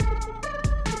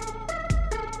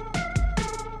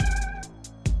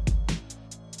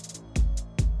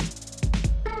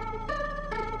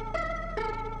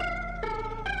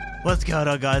What's going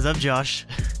on, guys? I'm Josh.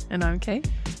 And I'm Kate.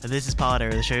 And this is Part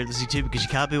Error, the show that's YouTube because you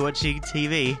can't be watching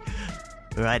TV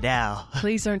right now.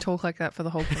 Please don't talk like that for the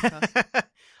whole podcast.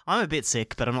 I'm a bit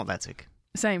sick, but I'm not that sick.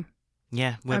 Same.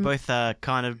 Yeah, we're both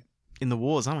kind of in the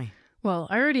wars, aren't we? Well,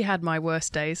 I already had my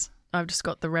worst days. I've just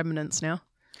got the remnants now.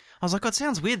 I was like, God, it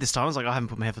sounds weird this time. I was like, I haven't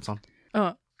put my headphones on.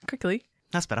 Oh, quickly.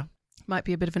 That's better. Might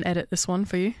be a bit of an edit, this one,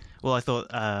 for you. Well, I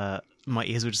thought my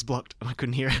ears were just blocked and I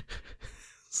couldn't hear it.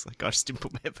 It's like, I just didn't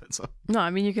put my headphones on. No, I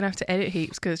mean, you're going to have to edit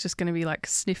heaps because it's just going to be like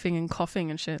sniffing and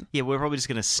coughing and shit. Yeah, we're probably just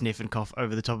going to sniff and cough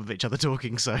over the top of each other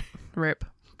talking, so Rip.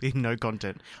 be no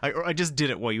content. I just did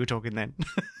it while you were talking then.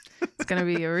 It's going to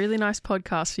be a really nice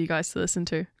podcast for you guys to listen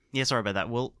to. Yeah, sorry about that.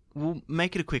 We'll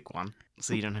make it a quick one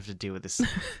so you don't have to deal with this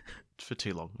for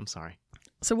too long. I'm sorry.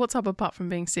 So what's up apart from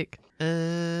being sick?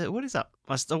 What is up?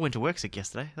 I went to work sick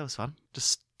yesterday. That was fun.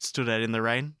 Just stood out in the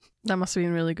rain. That must have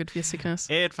been really good for your sickness.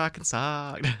 It fucking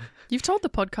sucked. You've told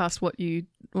the podcast what you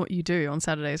do on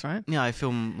Saturdays, right? Yeah, I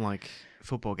film like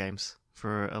football games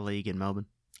for a league in Melbourne.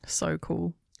 So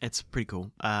cool. It's pretty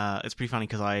cool. It's pretty funny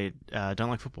because I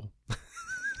don't like football.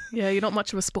 Yeah, you're not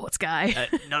much of a sports guy.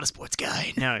 Not a sports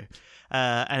guy, no.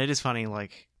 And it is funny,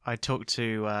 like, I talk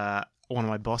to one of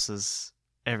my bosses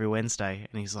every Wednesday,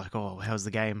 and he's like, oh, how's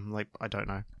the game? I'm like, I don't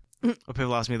know. Or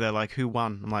people ask me, they're like, who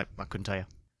won? I'm like, I couldn't tell you.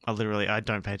 I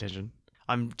don't pay attention.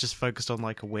 I'm just focused on,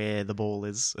 like, where the ball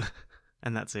is,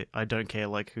 and that's it. I don't care,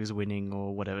 like, who's winning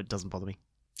or whatever. It doesn't bother me.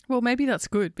 Well, maybe that's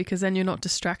good because then you're not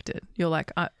distracted. You're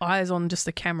like eyes on just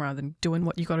the camera than doing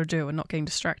what you got to do and not getting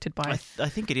distracted by it. I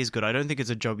think it is good. I don't think it's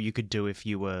a job you could do if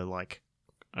you were, like,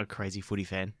 a crazy footy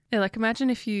fan. Yeah, like imagine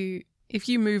if you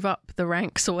move up the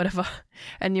ranks or whatever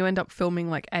and you end up filming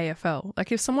like AFL.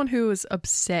 Like if someone who was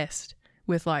obsessed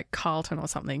with like Carlton or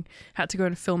something had to go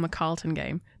and film a Carlton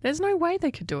game, there's no way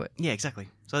they could do it. Yeah, exactly.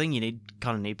 So I think you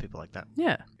kind of need people like that.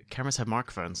 Yeah. Cameras have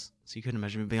microphones, so you couldn't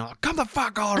imagine me being like, come the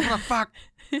fuck on, what the fuck?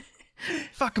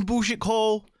 Fucking bullshit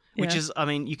call. Yeah. Which is, I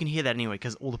mean, you can hear that anyway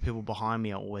because all the people behind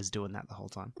me are always doing that the whole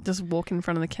time. Just walk in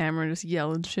front of the camera and just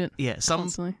yell and shit. Yeah,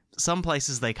 constantly. Some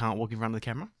places they can't walk in front of the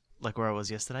camera, like where I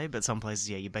was yesterday, but some places,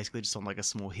 yeah, you're basically just on like a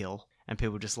small hill and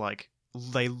people just like,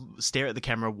 they stare at the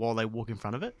camera while they walk in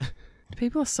front of it.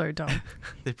 People are so dumb.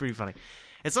 They're pretty funny.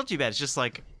 It's not too bad. It's just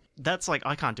like, that's like,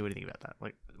 I can't do anything about that.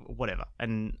 Like, whatever.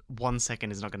 And 1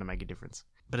 second is not going to make a difference.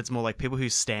 But it's more like people who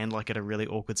stand like at a really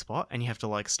awkward spot and you have to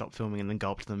like stop filming and then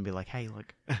go up to them and be like, hey,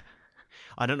 like,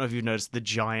 I don't know if you've noticed the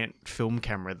giant film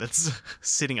camera that's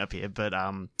sitting up here, but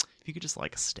if you could just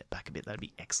like step back a bit, that'd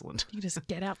be excellent. You just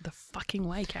get out the fucking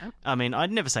way, Cat. I mean,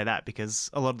 I'd never say that because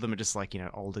a lot of them are just like, you know,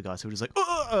 older guys who are just like,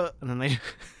 and then they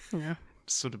Yeah.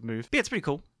 sort of move. But yeah, it's pretty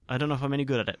cool. I don't know if I'm any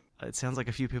good at it. It sounds like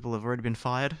a few people have already been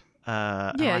fired.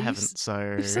 And I haven't,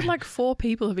 so... You said like 4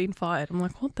 people have been fired. I'm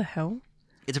like, what the hell?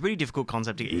 It's a pretty difficult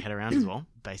concept to get your head around as well.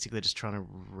 Basically just trying to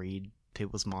read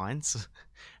people's minds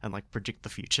and like predict the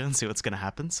future and see what's going to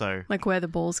happen, so... Like where the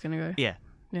ball's going to go. Yeah.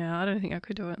 Yeah, I don't think I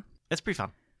could do it. It's pretty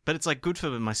fun. But it's like good for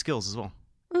my skills as well,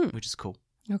 which is cool.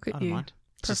 Look at I don't you. mind.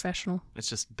 Professional. It's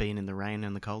just being in the rain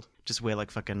and the cold. Just wear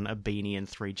like fucking a beanie and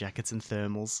 3 jackets and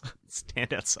thermals.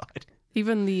 Stand outside.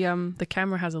 Even the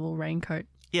camera has a little raincoat.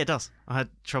 Yeah, it does. I had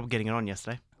trouble getting it on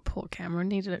yesterday. Poor camera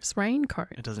needed its raincoat.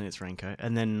 It doesn't need its raincoat.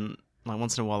 And then, like,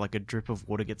 once in a while, like, a drip of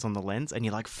water gets on the lens, and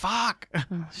you're like, fuck!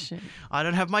 Oh, shit. I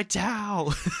don't have my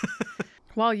towel!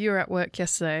 While you were at work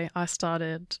yesterday, I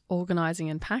started organising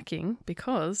and packing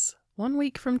because 1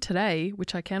 week from today,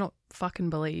 which I cannot fucking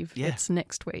believe, it's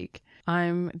next week,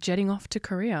 I'm jetting off to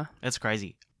Korea. That's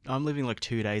crazy. I'm leaving, like,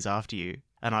 2 days after you,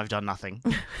 and I've done nothing.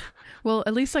 Well,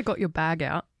 at least I got your bag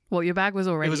out. Well, your bag was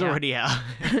already out. It was already out.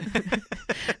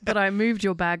 But I moved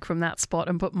your bag from that spot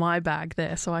and put my bag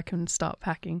there so I can start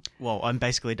packing. Well, I'm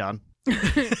basically done.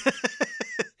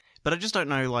 But I just don't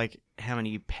know, like, how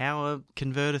many power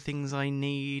converter things I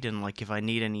need and, like, if I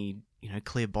need any, you know,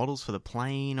 clear bottles for the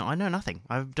plane. I know nothing.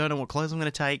 I don't know what clothes I'm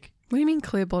going to take. What do you mean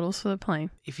clear bottles for the plane?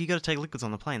 If you got to take liquids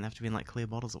on the plane, they have to be in, like, clear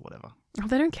bottles or whatever. Oh,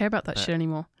 they don't care about that shit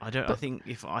anymore. I think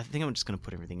I'm just going to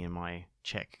put everything in my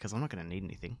check because I'm not going to need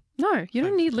anything. No, you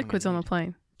don't need liquids on the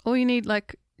plane. All you need,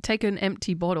 like, take an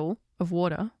empty bottle of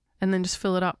water and then just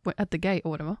fill it up at the gate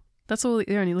or whatever. That's all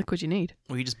the only liquid you need.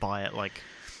 Well, you just buy it, like,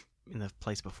 in the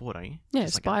place before, don't you? Yeah,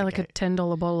 just buy, like, a $10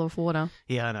 bottle of water.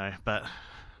 Yeah, I know, but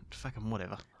fucking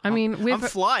whatever. I'm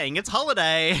flying. It's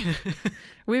holiday.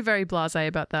 We're very blasé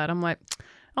about that. I'm like,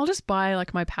 I'll just buy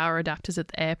like my power adapters at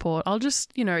the airport. I'll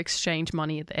just, you know, exchange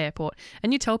money at the airport.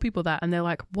 And you tell people that and they're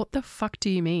like, what the fuck do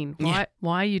you mean?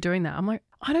 Why are you doing that? I'm like,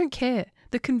 I don't care.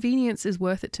 The convenience is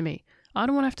worth it to me. I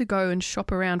don't want to have to go and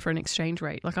shop around for an exchange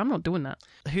rate. Like, I'm not doing that.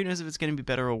 Who knows if it's going to be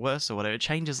better or worse or whatever. It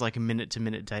changes like minute to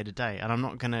minute, day to day. And I'm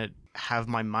not going to have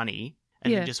my money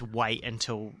and then just wait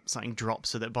until something drops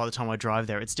so that by the time I drive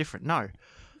there, it's different. No.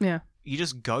 Yeah. You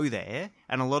just go there,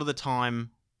 and a lot of the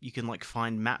time you can like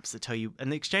find maps that tell you,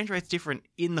 and the exchange rate's different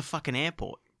in the fucking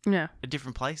airport Yeah. at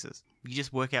different places. You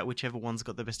just work out whichever one's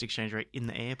got the best exchange rate in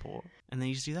the airport, and then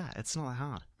you just do that. It's not that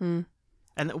hard. Mm.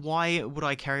 And why would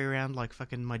I carry around like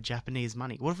fucking my Japanese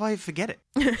money? What if I forget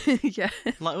it? Yeah.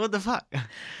 Like, what the fuck?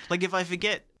 Like, if I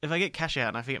get cash out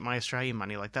and I forget my Australian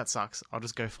money, like, that sucks. I'll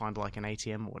just go find like an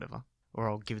ATM or whatever, or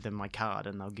I'll give them my card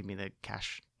and they'll give me the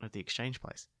cash at the exchange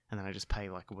place. And then I just pay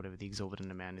like whatever the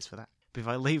exorbitant amount is for that. But if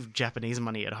I leave Japanese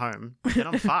money at home, then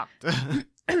I'm fucked.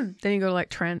 Then you got to like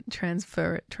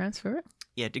transfer it.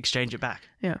 Yeah, to exchange it back.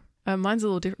 Yeah. Mine's a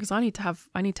little different because I need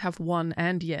to have won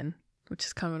and yen, which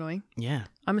is kind of annoying. Yeah.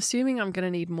 I'm assuming I'm going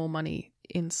to need more money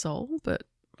in Seoul, but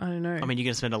I don't know. I mean, you're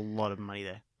going to spend a lot of money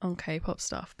there. On K-pop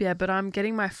stuff. Yeah, but I'm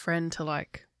getting my friend to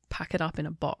like pack it up in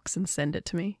a box and send it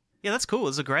to me. Yeah, that's cool.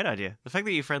 It's a great idea. The fact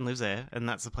that your friend lives there and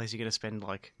that's the place you're going to spend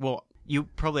like, well, you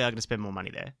probably are going to spend more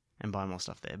money there and buy more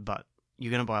stuff there, but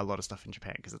you're going to buy a lot of stuff in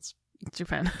Japan because it's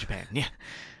Japan. Japan. Yeah.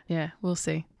 Yeah, we'll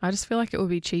see. I just feel like it would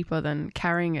be cheaper than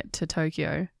carrying it to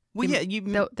Tokyo. Well, yeah,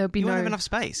 there'll be you no won't have enough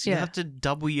space. You Yeah. have to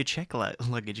double your check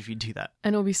luggage if you do that.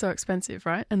 and it'll be so expensive,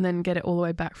 right? And then get it all the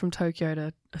way back from Tokyo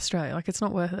to Australia. Like, it's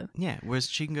not worth it. Yeah, whereas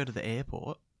she can go to the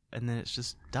airport and then it's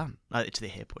just done. To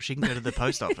the airport. She can go to the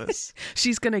post office.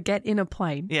 She's going to get in a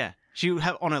plane. Yeah. She'll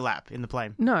have on her lap in the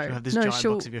plane. No, She'll have this no, giant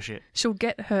she'll- box of your shit. She'll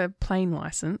get her plane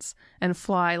license and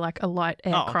fly like a light Oh,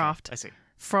 okay. aircraft I see.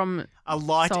 from A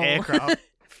light Seoul. aircraft.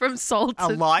 from Seoul to A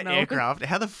light Melbourne. aircraft.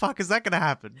 How the fuck is that going to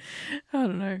happen? I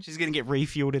don't know. She's going to get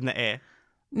refueled in the air.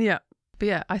 Yeah. But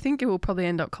yeah, I think it will probably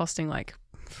end up costing like,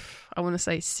 I want to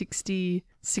say $60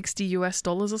 US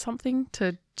or something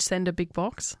to send a big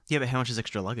box. Yeah, but how much is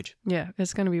extra luggage? Yeah,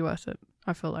 it's going to be worth it,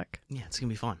 I feel like. Yeah, it's going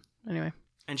to be fine. Anyway.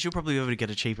 And she'll probably be able to get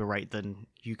a cheaper rate than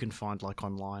you can find like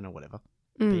online or whatever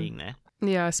Mm. being there.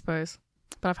 Yeah, I suppose.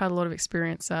 But I've had a lot of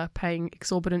experience paying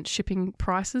exorbitant shipping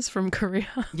prices from Korea.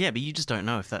 Yeah, but you just don't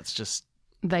know if that's just...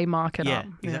 They mark it yeah, up.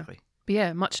 exactly. But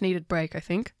yeah, much needed break, I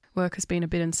think. Work has been a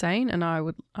bit insane and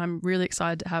I'm really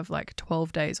excited to have like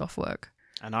 12 days off work.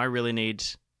 And I really need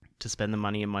to spend the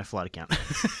money in my flight account.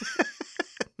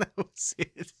 That was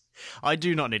it. I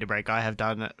do not need a break. I have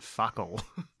done fuck all.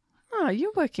 Oh,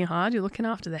 you're working hard. You're looking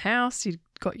after the house. You've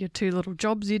got your 2 little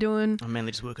jobs you're doing. I'm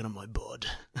mainly just working on my bod.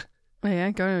 Oh,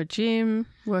 yeah, going to a gym,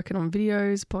 working on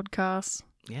videos, podcasts.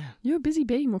 Yeah. You're a busy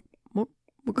bee,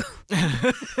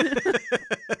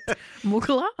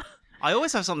 Mukula? I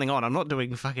always have something on. I'm not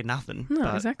doing fucking nothing. No,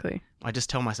 but exactly. I just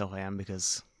tell myself I am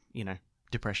because,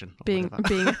 depression. Or Being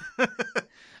whatever.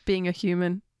 being a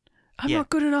human. I'm Yeah. not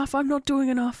good enough. I'm not doing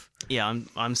enough. Yeah,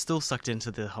 I'm still sucked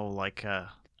into the whole like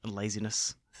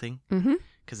laziness thing Mm-hmm.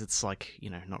 because it's like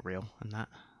not real and that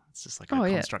it's just like Oh, a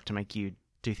yeah. construct to make you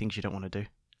do things you don't want to do.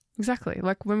 Exactly.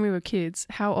 Like when we were kids,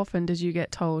 how often did you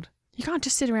get told, you can't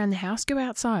just sit around the house, go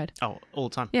outside? Oh, all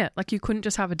the time. Yeah, like you couldn't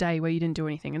just have a day where you didn't do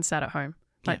anything and sat at home.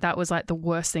 Like Yeah. that was like the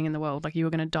worst thing in the world. Like you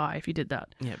were going to die if you did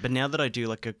that. Yeah, but now that I do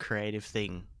like a creative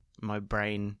thing, my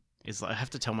brain is like I have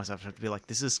to tell myself I have to be like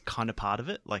this is kind of part of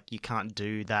it. Like you can't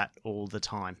do that all the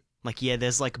time. Like yeah,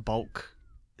 there's like bulk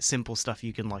simple stuff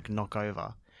you can like knock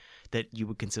over that you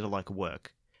would consider like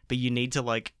work. But you need to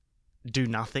like do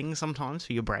nothing sometimes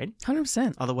for your brain.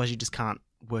 100%. Otherwise you just can't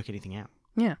work anything out.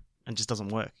 Yeah. And it just doesn't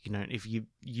work. If you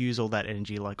use all that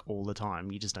energy like all the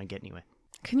time, you just don't get anywhere.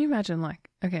 Can you imagine like,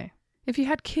 okay, if you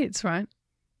had kids, right?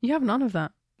 You have none of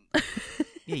that.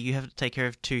 Yeah, you have to take care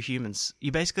of 2 humans.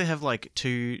 You basically have like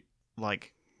 2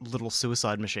 like little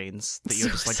suicide machines that you're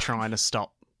just like Suicide. trying to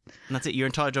stop. And that's it. Your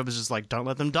entire job is just like don't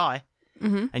let them die.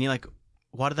 Mm-hmm. And you're like,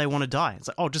 why do they want to die? It's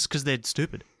like, oh, just because they're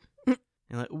stupid. You're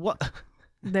like, what?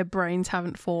 Their brains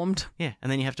haven't formed. Yeah,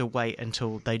 and then you have to wait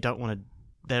until they don't want to.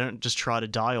 They don't just try to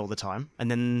die all the time, and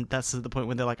then that's the point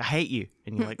when they're like, "I hate you,"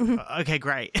 and you're like, "Okay,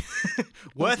 great,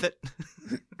 worth it."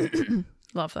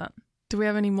 Love that. Do we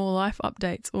have any more life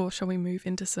updates or shall we move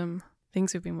into some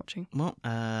things we've been watching? Well,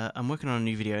 I'm working on a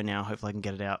new video now. Hopefully, I can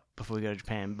get it out before we go to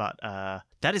Japan. But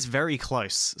that is very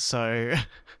close, so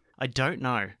I don't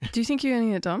know. Do you think you're going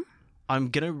to get done? I'm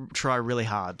gonna try really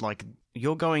hard. Like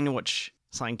you're going to watch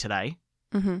something today.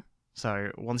 Mm-hmm.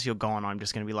 So once you're gone, I'm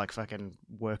just going to be like fucking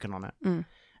working on it. Mm.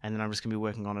 And then I'm just going to be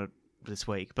working on it this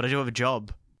week. But I do have a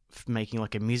job making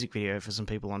like a music video for some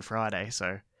people on Friday.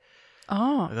 So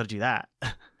Oh, I got to do that.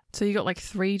 so you got like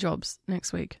 3 jobs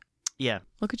next week. Yeah.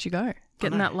 Look at you go.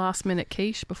 Getting know. that last minute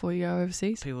quiche before you go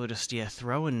overseas. People are just,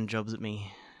 throwing jobs at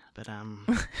me. But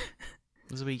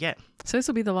This is what you get. So this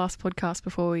will be the last podcast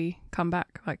before we come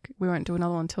back. Like, we won't do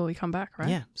another one until we come back, right?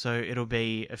 Yeah. So it'll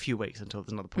be a few weeks until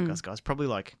there's another podcast, guys. Probably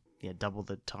like, double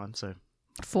the time. So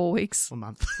 4 weeks. a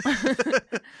month.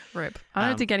 Rip. I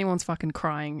don't think anyone's fucking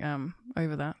crying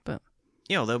over that, but...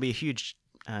 Yeah, well, there'll be a huge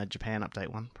Japan update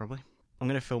one, probably. I'm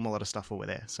going to film a lot of stuff while we're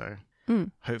there, so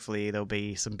hopefully there'll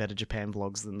be some better Japan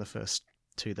vlogs than the first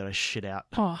 2 that I shit out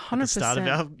Oh, 100%. at the start of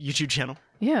our YouTube channel.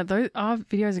 Yeah, our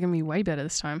videos are going to be way better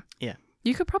this time. Yeah.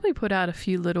 You could probably put out a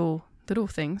few little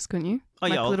things, couldn't you? Oh,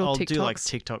 like yeah, little I'll TikToks. do like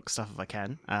TikTok stuff if I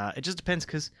can. It just depends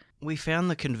because we found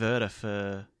the converter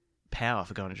for power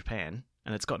for going to Japan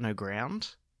and it's got no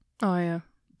ground, Oh, yeah.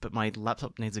 but my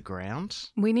laptop needs a ground.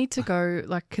 We need to go,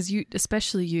 like, because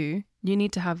especially you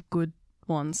need to have good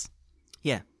ones.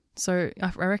 Yeah. So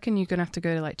I reckon you're going to have to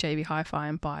go to like JB Hi-Fi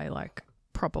and buy like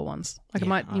proper ones. Like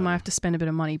Yeah, you might have to spend a bit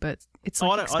of money, but it's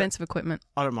like expensive equipment.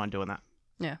 I don't mind doing that.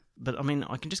 Yeah. But I mean,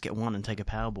 I can just get one and take a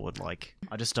power board. Like,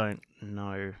 I just don't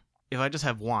know. If I just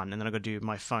have one and then I've got to do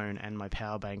my phone and my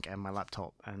power bank and my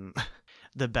laptop and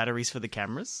the batteries for the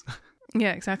cameras.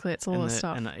 Yeah, exactly. It's all this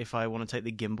stuff. And if I want to take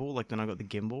the gimbal, like then I got the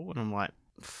gimbal and I'm like,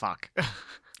 fuck.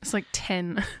 It's like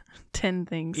 10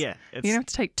 things. Yeah. You're going to have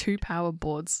to take 2 power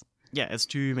boards. Yeah, it's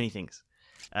too many things.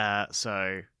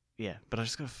 So, yeah. But I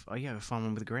just got to find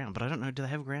one with a ground. But I don't know, do they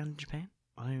have a ground in Japan?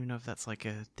 I don't even know if that's like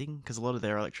a thing because a lot of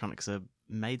their electronics are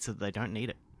made so that they don't need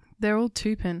it. They're all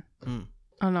 2-pin.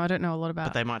 Oh, no, I don't know a lot about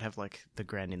But they might have like the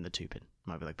ground in the 2-pin.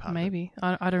 Might be like part of it. Maybe.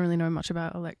 I don't really know much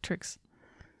about electrics.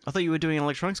 I thought you were doing an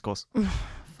electronics course.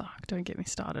 Fuck, don't get me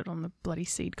started on the bloody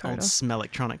seed coder. Old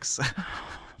Smellectronics.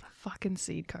 The fucking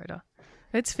seed coder.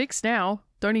 It's fixed now.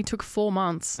 It only took 4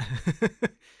 months.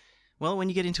 Well, when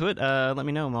you get into it, let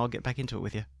me know and I'll get back into it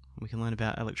with you. We can learn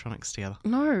about electronics together.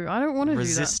 No, I don't want to do that.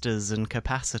 Resistors and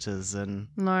capacitors and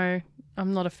No,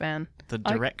 I'm not a fan. the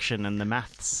direction and the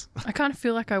maths. I kind of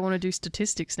feel like I want to do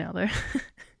statistics now, though.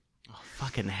 Oh,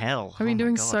 fucking hell. I've been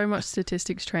doing God. so much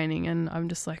statistics training, and I'm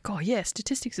just like, oh yeah,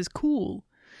 statistics is cool.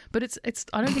 But it's.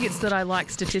 I don't think it's that I like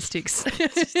statistics.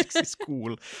 Statistics is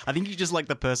cool. I think you just like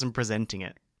the person presenting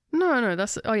it. No,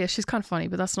 that's. Oh yeah, she's kind of funny,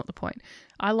 but that's not the point.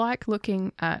 I like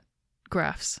looking at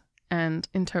graphs and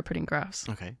interpreting graphs.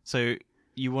 Okay. So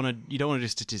you don't want to do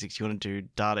statistics, you want to do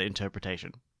data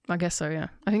interpretation. I guess so, yeah.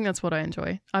 I think that's what I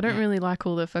enjoy. I don't really like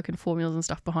all the fucking formulas and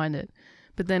stuff behind it.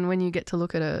 But then when you get to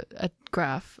look at a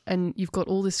graph and you've got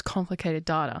all this complicated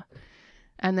data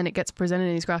and then it gets presented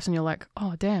in these graphs and you're like,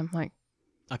 oh, damn, like...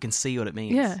 I can see what it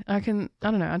means. Yeah, I don't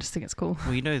know, I just think it's cool.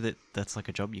 Well, you know that's like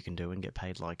a job you can do and get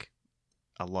paid like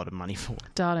a lot of money for.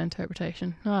 Data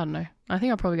interpretation. I don't know. I think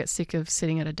I'll probably get sick of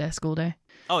sitting at a desk all day.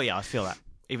 Oh, yeah, I feel that.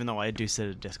 Even though I do sit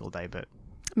at a desk all day, but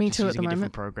Me just too at the using a moment.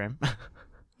 different program.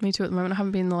 Me too at the moment. I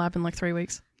haven't been in the lab in like 3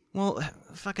 weeks. Well,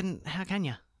 fucking, how can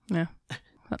you? Yeah.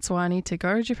 That's why I need to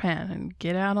go to Japan and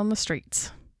get out on the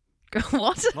streets.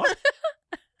 What? What?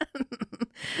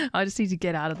 I just need to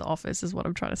get out of the office is what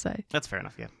I'm trying to say. That's fair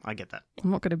enough, yeah. I get that.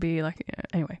 I'm not going to be like... Yeah,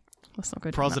 anyway, let's not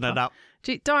go down Prosing that it path. up.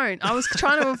 Gee, don't. I was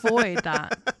trying to avoid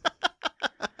that.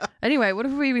 Anyway, what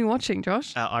have we been watching,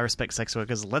 Josh? I respect sex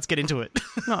workers. Let's get into it.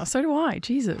 No, so do I.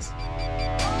 Jesus.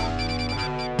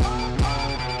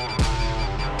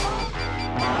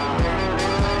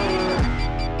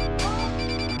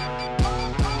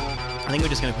 I think we're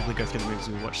just going to quickly go through the movies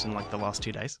we watched in like the last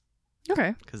 2 days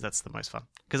Okay. because that's the most fun.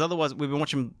 Because otherwise, we've been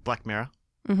watching Black Mirror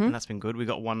and that's been good. We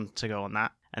got one to go on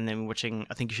that, and then we're watching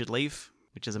I Think You Should Leave,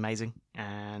 which is amazing,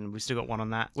 and we've still got one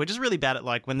on that. We're just really bad at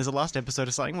like when there's a last episode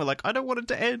of something, we're like, I don't want it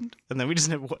to end, and then we just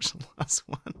never watch the last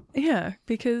one. Yeah,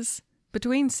 because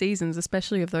between seasons,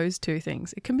 especially of those two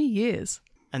things, it can be years.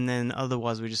 And then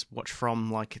otherwise, we just watch from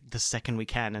like the second we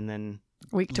can, and then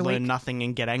Week to learn week. nothing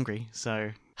and get angry.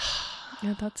 So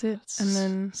Yeah, that's it. And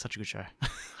then such a good show.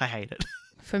 I hate it.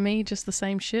 for me, just the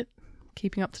same shit.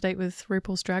 Keeping up to date with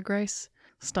RuPaul's Drag Race.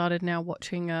 Started now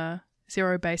watching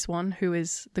Zero Base One, who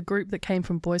is the group that came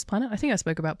from Boys Planet. I think I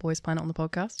spoke about Boys Planet on the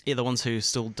podcast. Yeah, the ones who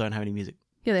still don't have any music.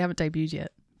 Yeah, they haven't debuted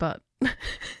yet, but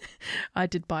I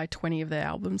did buy 20 of their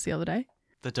albums the other day.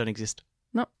 That don't exist.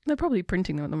 No, they're probably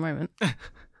printing them at the moment.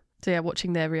 So yeah,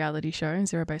 watching their reality show,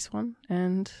 Zero Base One,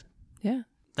 and yeah.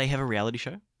 They have a reality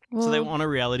show. Well, So they were on a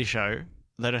reality show.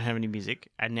 They don't have any music,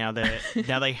 and now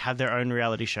they have their own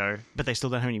reality show, but they still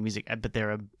don't have any music. But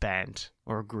they're a band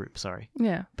or a group. Sorry.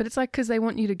 yeah, but it's like because they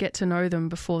want you to get to know them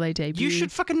before they debut. You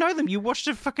should fucking know them. You watched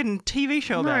a fucking TV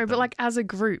show about No, them. but like as a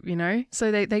group, you know?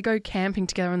 So they go camping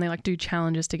together and they like do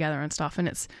challenges together and stuff. And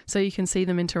it's so you can see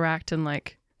them interact and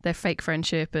like their fake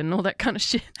friendship and all that kind of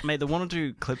shit. Mate, the one or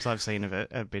two clips I've seen of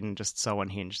it have been just so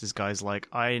unhinged. This guy's like,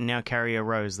 I now carry a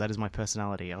rose. That is my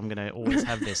personality. I'm going to always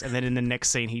have this. And then in the next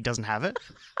scene, he doesn't have it.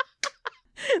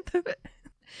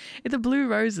 The blue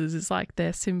roses is like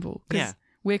their symbol. 'Cause Yeah.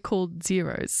 we're called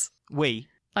zeros. We.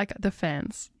 Like the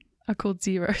fans are called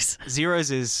zeros.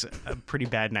 Zeros is a pretty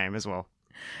bad name as well.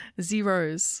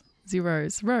 Zeros.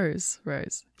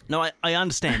 Rose. No, I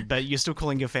understand, but you're still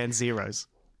calling your fans zeros.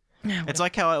 Yeah, It's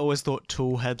like how I always thought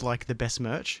Tool had like the best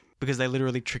merch because they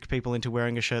literally trick people into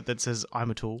wearing a shirt that says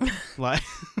 "I'm a Tool." Like,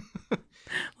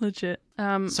 legit.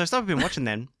 so stuff we've been watching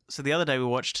then. So the other day we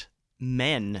watched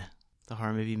Men, the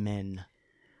horror movie Men.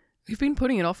 We've been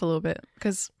putting it off a little bit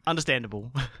because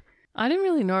Understandable. I didn't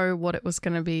really know what it was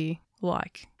going to be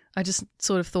like. I just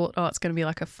sort of thought, oh, it's going to be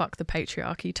like a fuck the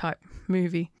patriarchy type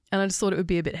movie. And I just thought it would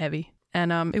be a bit heavy.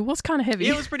 And it was kind of heavy.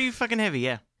 Yeah, it was pretty fucking heavy.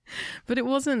 Yeah, but it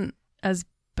wasn't as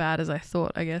bad as I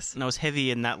thought, I guess. and it was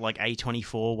heavy in that like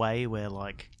A24 way where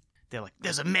like they're like,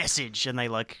 "There's a message," and they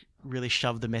like really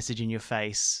shove the message in your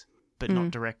face, but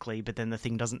not directly. But then the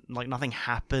thing doesn't like nothing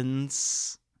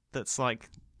happens. That's like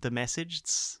the message.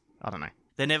 It's I don't know.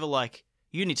 They're never like,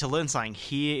 "You need to learn something.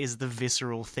 Here is the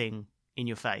visceral thing in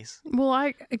your face." Well,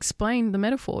 I explained the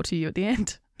metaphor to you at the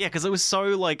end. Yeah, because it was so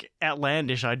like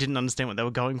outlandish. I didn't understand what they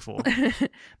were going for.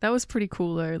 That was pretty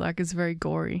cool though. Like, it's very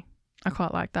gory. I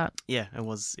quite like that. Yeah, it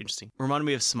was interesting. Reminded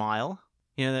me of Smile.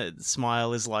 You know, that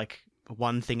Smile is like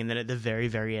one thing, and then at the very,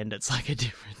 very end, it's like a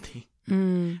different thing.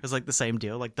 It was like the same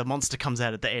deal. Like the monster comes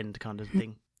out at the end kind of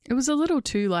thing. It was a little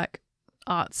too like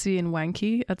artsy and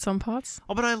wanky at some parts.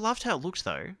 Oh, but I loved how it looked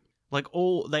though. Like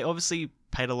they obviously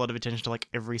paid a lot of attention to like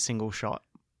every single shot,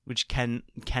 which can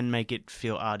make it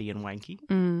feel arty and wanky.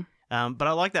 But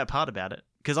I like that part about it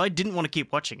because I didn't want to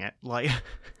keep watching it. Like,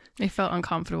 It felt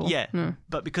uncomfortable. yeah,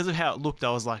 but because of how it looked,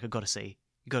 I was like, I got to see.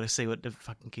 You got to see what it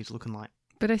fucking keeps looking like.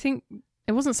 But I think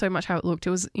it wasn't so much how it looked.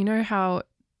 It was, you know how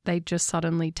they just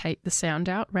suddenly take the sound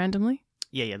out randomly?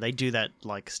 Yeah, they do that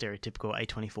like stereotypical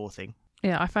A24 thing.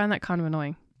 Yeah, I find that kind of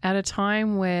annoying. At a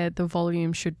time where the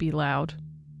volume should be loud,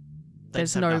 They there's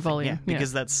just have no nothing. volume. Yeah,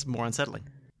 because that's more unsettling.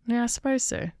 Yeah, I suppose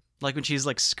so. Like when she's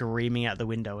like screaming out the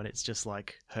window and it's just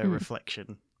like her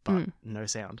reflection, but no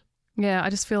sound. Yeah, I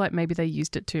just feel like maybe they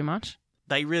used it too much.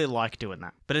 They really like doing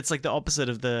that. But it's like the opposite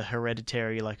of the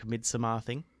Hereditary like Midsommar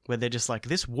thing, where they're just like,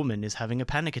 this woman is having a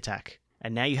panic attack.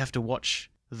 And now you have to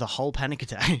watch the whole panic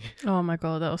attack. Oh my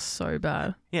god, that was so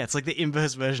bad. Yeah, it's like the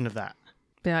inverse version of that.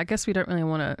 Yeah, I guess we don't really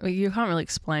want to... You can't really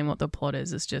explain what the plot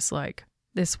is. It's just like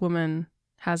this woman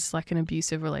has like an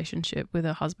abusive relationship with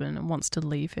her husband and wants to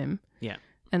leave him. Yeah.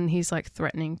 And he's like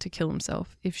threatening to kill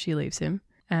himself if she leaves him.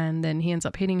 And then he ends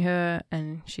up hitting her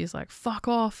and she's like, fuck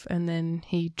off. And then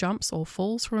he jumps or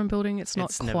falls from a building. It's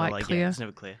not never quite like, clear. Yeah, it's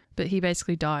never clear. But he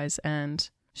basically dies and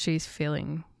she's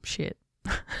feeling shit.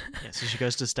 Yeah, so she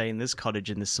goes to stay in this cottage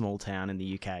in this small town in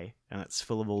the UK, and it's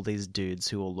full of all these dudes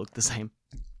who all look the same.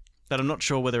 But I'm not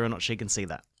sure whether or not she can see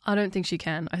that. I don't think she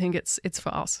can. I think it's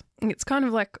for us. It's kind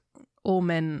of like all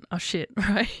men are shit,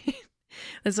 right?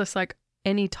 There's just like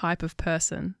any type of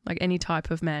person, like any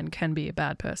type of man can be a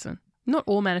bad person. Not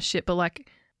all men are shit, but like,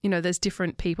 you know, there's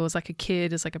different people. There's like a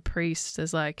kid, there's like a priest,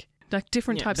 there's like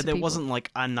different types of people. But there people. wasn't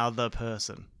like another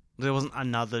person. There wasn't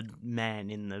another man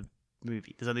in the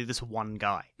movie. There's only this one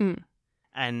guy.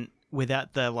 And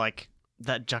without the like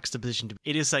that juxtaposition,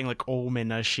 it is saying like all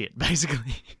men are shit,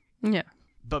 basically. Yeah.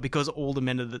 But because all the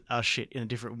men are shit in a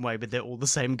different way, but they're all the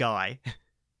same guy,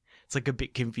 it's like a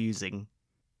bit confusing.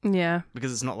 Yeah.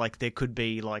 Because it's not like there could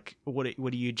be like, what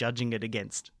are you judging it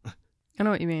against? I know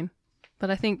what you mean. But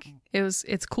I think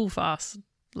it's cool for us,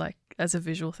 like as a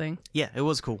visual thing. Yeah, it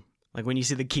was cool. Like when you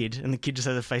see the kid and the kid just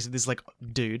has the face of this like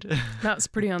dude. That's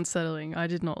pretty unsettling. I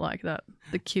did not like that.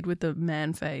 The kid with the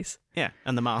man face. Yeah,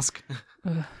 and the mask.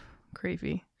 Ugh,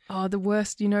 creepy. Oh, the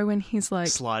worst, you know, when he's like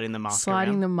Sliding the mask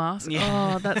sliding around. the mask.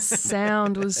 Yeah. Oh, that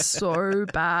sound was so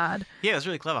bad. Yeah, it was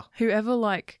really clever. Whoever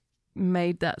like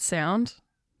made that sound,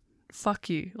 fuck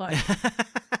you. Like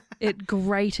it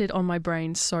grated on my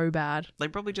brain so bad. They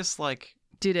probably just like...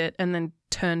 Did it and then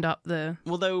turned up the...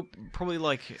 Well, they were probably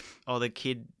like, oh, the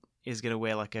kid is going to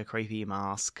wear like a creepy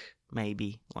mask,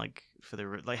 maybe. Like, for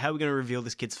the... Like, how are we going to reveal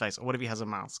this kid's face? Or what if he has a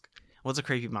mask? What's a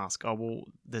creepy mask? Oh, well,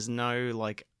 there's no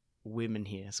like women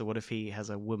here. So what if he has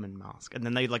a woman mask? And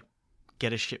then they like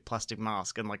get a shit plastic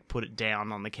mask and like put it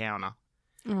down on the counter.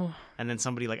 Oh. And then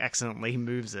somebody like accidentally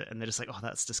moves it and they're just like, oh,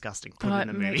 that's disgusting. Put it in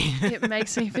the movie. It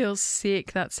makes me feel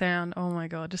sick, that sound. Oh my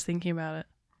God, just thinking about it.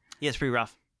 Yeah, it's pretty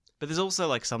rough. But there's also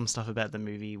like some stuff about the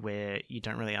movie where you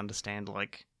don't really understand,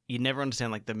 like, you never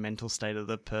understand like the mental state of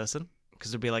the person.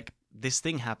 Because it'll be like, this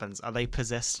thing happens. Are they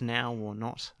possessed now or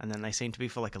not? And then they seem to be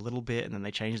for like a little bit and then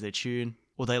they change their tune.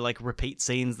 Or they like repeat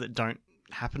scenes that don't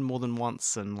happen more than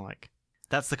once. And like,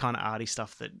 that's the kind of arty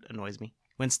stuff that annoys me.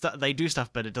 when they do stuff,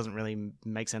 but it doesn't really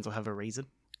make sense or have a reason.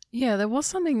 Yeah, there was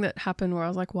something that happened where I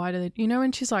was like, why do they... You know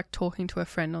when she's like talking to her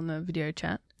friend on the video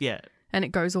chat Yeah. and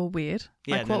it goes all weird?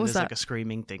 Yeah, like, and what then was there's that? like a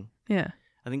screaming thing. Yeah.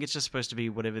 I think it's just supposed to be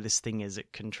whatever this thing is,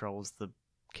 it controls the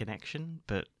connection,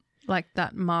 but... Like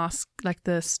that mask, like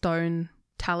the stone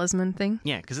talisman thing.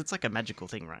 Yeah, because it's like a magical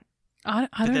thing, right? I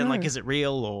But don't then, know. like, is it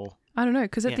real or... I don't know,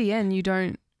 because at Yeah. the end you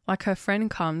don't... Like her friend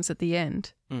comes at the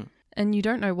end and you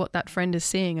don't know what that friend is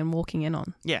seeing and walking in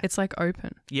on. Yeah. It's like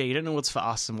open. Yeah, you don't know what's for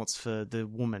us and what's for the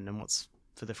woman and what's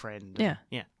for the friend. And, Yeah.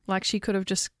 Yeah. Like she could have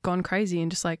just gone crazy and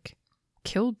just like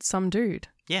killed some dude.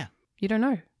 Yeah. You don't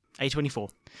know. A24.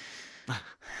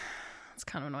 It's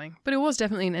kind of annoying. But it was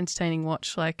definitely an entertaining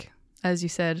watch. Like, as you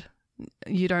said,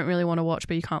 you don't really want to watch,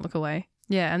 but you can't look away.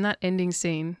 Yeah, and that ending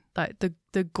scene, like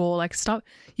the gore, like stuff,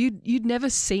 you'd never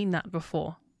seen that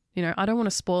before. You know, I don't want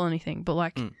to spoil anything, but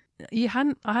like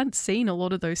I hadn't seen a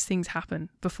lot of those things happen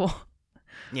before.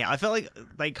 Yeah, I felt like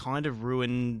they kind of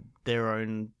ruined their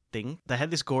own thing. They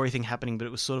had this gory thing happening, but it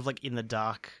was sort of like in the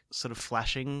dark, sort of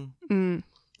flashing or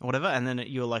whatever. And then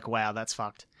you were like, wow, that's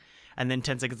fucked. And then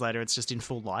 10 seconds later, it's just in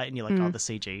full light and you're like, oh, the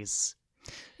CG's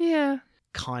Yeah.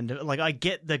 kind of... Like, I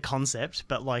get the concept,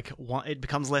 but like it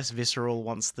becomes less visceral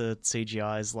once the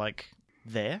CGI is like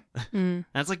there. And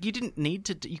it's like, you didn't need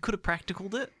to... You could have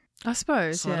practicaled it. I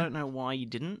suppose, So yeah. I don't know why you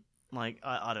didn't. Like,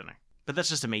 I don't know. But that's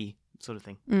just a me sort of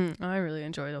thing. I really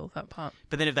enjoyed all that part.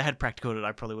 But then if they had practicaled it,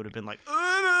 I probably would have been like...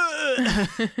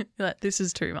 You're like, this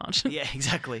is too much. Yeah,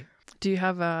 exactly. Do you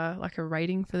have a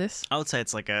rating for this? I would say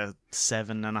it's like a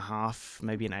 7.5,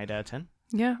 maybe an 8 out of 10.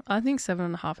 Yeah, I think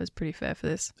 7.5 is pretty fair for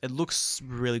this. It looks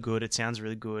really good. It sounds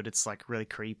really good. It's like really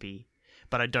creepy,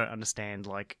 but I don't understand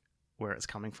like where it's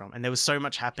coming from. And there was so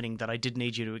much happening that I did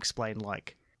need you to explain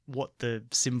like what the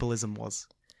symbolism was,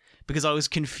 because I was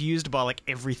confused by like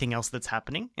everything else that's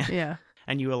happening. Yeah.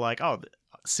 And you were like, "Oh,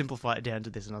 simplify it down to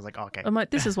this," and I was like, oh, "Okay." I'm like,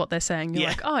 this is what they're saying. You're Yeah.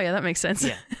 like, oh yeah, that makes sense.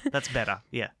 Yeah, that's better.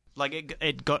 Yeah, like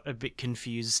it got a bit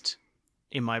confused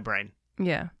in my brain.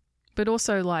 Yeah. But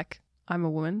also, like, I'm a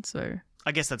woman, so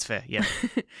I guess that's fair. Yeah.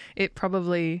 it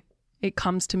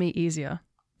comes to me easier,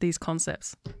 these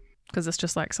concepts, because it's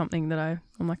just like something that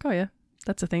I'm like, oh yeah,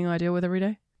 that's a thing I deal with every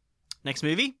day. Next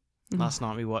movie. Last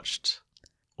night we watched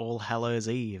All Hallows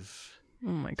Eve. Oh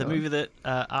my The god. movie that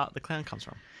Art the Clown comes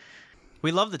from.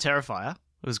 We love The Terrifier.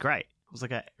 It was great. It was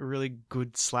like a really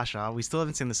good slasher. We still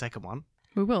haven't seen the second one.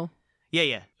 We will.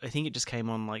 Yeah. I think it just came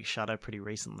on like Shudder pretty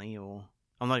recently, or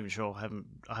I'm not even sure. I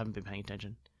haven't been paying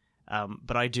attention.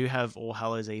 But I do have All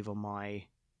Hallows Eve on my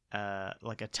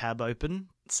like a tab open,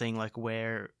 seeing like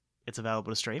where it's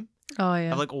available to stream. Oh I yeah.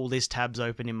 have like all these tabs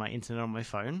open in my internet on my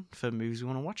phone for movies we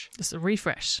want to watch. Just a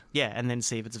refresh. Yeah, and then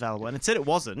see if it's available. And it said it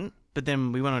wasn't, but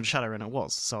then we went on Shudder and it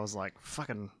was. So I was like,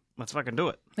 let's fucking do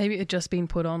it. Maybe it just been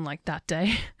put on like that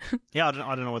day. Yeah, I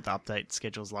don't know what the update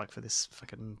schedule's like for this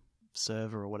fucking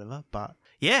server or whatever, but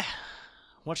yeah,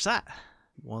 watch that.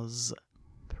 Was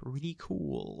pretty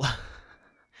cool.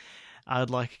 I would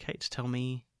like Kate to tell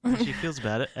me how she feels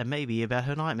about it and maybe about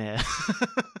her nightmare.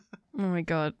 Oh my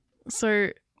god. So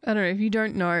I don't know if you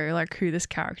don't know like who this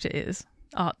character is,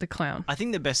 Art the Clown. I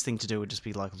think the best thing to do would just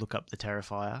be like look up the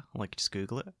Terrifier, like just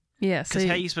Google it. Yeah. So Because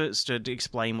how are you supposed to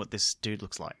explain what this dude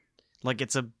looks like? Like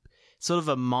it's a sort of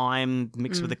a mime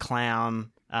mixed with a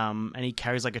clown, and he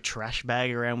carries like a trash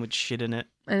bag around with shit in it.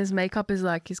 and his makeup is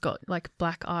like he's got like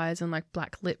black eyes and like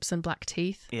black lips and black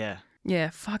teeth. Yeah. Yeah,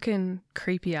 fucking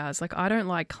creepy as. Like I don't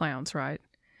like clowns, right?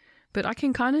 But I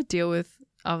can kind of deal with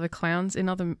other clowns in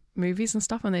other movies and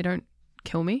stuff, and they don't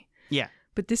kill me. Yeah.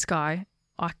 But this guy,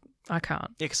 I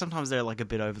can't. Yeah, 'cause sometimes they're like a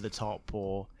bit over the top,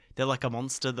 or they're like a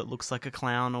monster that looks like a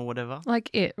clown or whatever. Like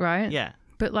it, right? Yeah.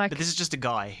 But like, But this is just a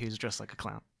guy who's dressed like a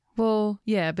clown. well,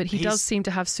 yeah, but he He's- does seem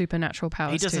to have supernatural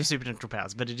powers He does too. have supernatural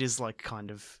powers, but it is like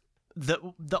kind of the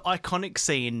iconic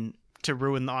scene, to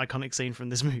ruin the iconic scene from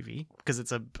this movie, because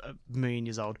it's a million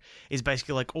years old, is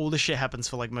basically like all the shit happens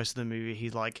for like most of the movie.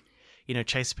 He like, you know,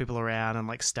 chases people around and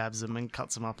like stabs them and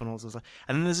cuts them up and all sorts of stuff.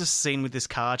 And then there's a scene with this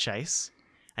car chase,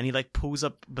 and he like pulls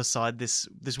up beside this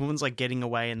woman's like getting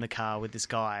away in the car with this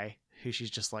guy who she's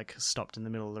just like stopped in the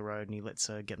middle of the road, and he lets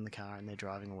her get in the car and they're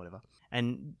driving or whatever.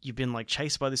 And you've been like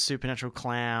chased by this supernatural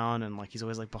clown, and like he's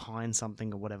always like behind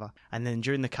something or whatever. And then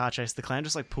during the car chase, the clown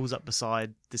just like pulls up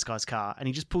beside this guy's car, and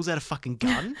he just pulls out a fucking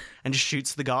gun and just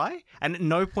shoots the guy. And at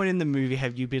no point in the movie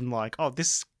have you been like, oh,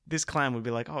 this clown would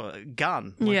be like, oh, a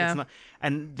gun. Like, Yeah. It's not...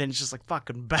 And then it's just like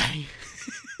fucking bang.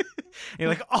 And you're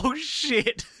like, oh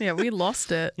shit. Yeah, we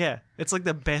lost it. Yeah, it's like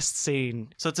the best scene.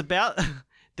 So it's about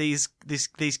these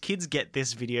kids get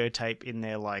this videotape in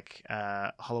their like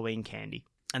Halloween candy,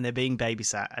 and they're being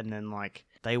babysat, and then like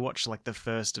they watch like the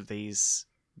first of these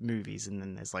movies, and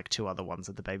then there's like 2 other ones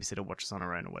that the babysitter watches on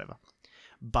her own or whatever.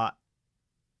 But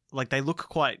like they look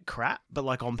quite crap, but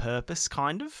like on purpose,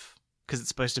 kind of, because it's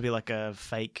supposed to be like a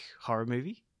fake horror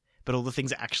movie, but all the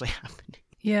things are actually happening.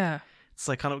 Yeah. It's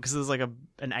like kind of because there's like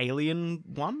an alien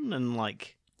one and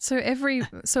like. So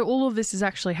all of this is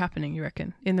actually happening, you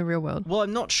reckon, in the real world? Well,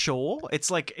 I'm not sure. It's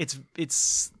like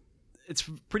it's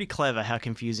pretty clever how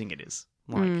confusing it is.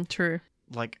 Like True.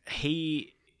 like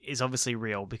he is obviously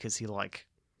real because he like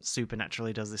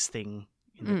supernaturally does this thing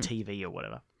in the TV or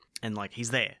whatever, and like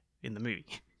he's there in the movie.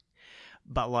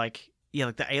 But like yeah,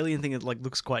 like the alien thing like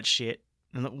looks quite shit.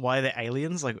 And why are they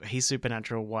aliens? Like he's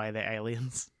supernatural. Why are they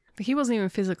aliens? But he wasn't even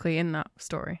physically in that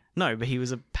story. No, but he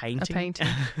was a painting. A painting.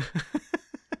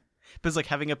 But it's like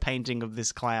having a painting of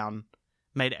this clown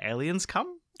made aliens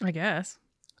come. I guess.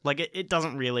 Like it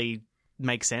doesn't really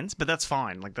make sense, but that's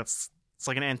fine. Like it's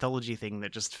like an anthology thing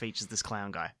that just features this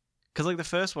clown guy. Because like the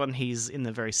first one, he's in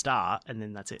the very start, and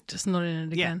then that's it. Just not in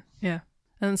it again. Yeah.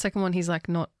 And then the second one, he's like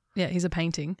not. Yeah, he's a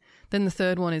painting. Then the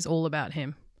third one is all about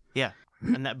him. Yeah,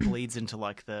 and that bleeds into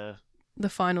like the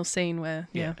final scene where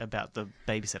about the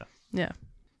babysitter. Yeah.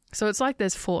 So it's like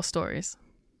there's 4 stories.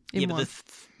 In one. But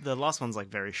the last one's like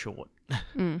very short.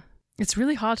 It's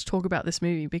really hard to talk about this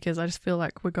movie because I just feel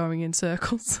like we're going in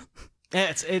circles.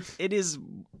 Yeah, it is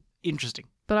interesting.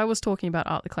 But I was talking about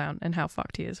Art the Clown and how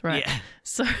fucked he is, right? Yeah.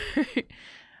 So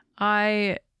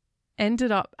I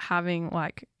ended up having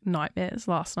like nightmares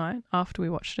last night after we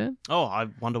watched it. Oh, I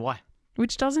wonder why.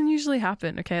 Which doesn't usually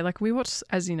happen, okay? Like we watch,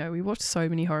 as you know, we watch so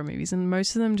many horror movies and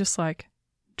most of them just like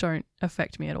don't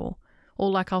affect me at all. Or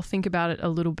like I'll think about it a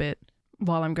little bit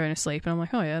while I'm going to sleep and I'm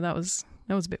like, oh yeah, that was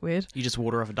a bit weird. You just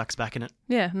water off a duck's back in it.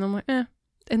 Yeah, and I'm like, eh.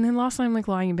 And then last night I'm like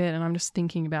lying in bed and I'm just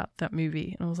thinking about that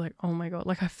movie and I was like, oh my God,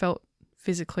 like I felt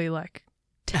physically like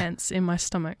tense in my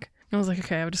stomach. And I was like,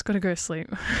 okay, I've just got to go to sleep.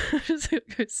 Just got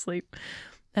to go to sleep.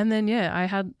 And then, yeah, I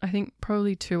had, I think,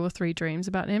 probably 2 or 3 dreams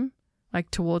about him, like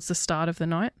towards the start of the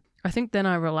night. I think then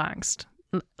I relaxed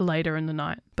later in the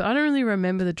night. But I don't really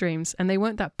remember the dreams and they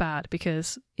weren't that bad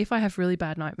because if I have really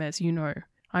bad nightmares, you know,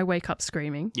 I wake up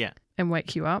screaming. Yeah. And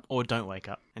wake you up. Or don't wake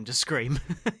up and just scream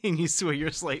and you swear you're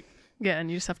asleep. Yeah,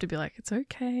 and you just have to be like, it's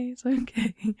okay, it's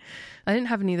okay. I didn't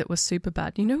have any that was super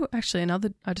bad. You know, actually,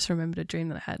 I just remembered a dream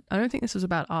that I had. I don't think this was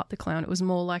about Art the Clown. It was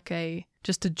more like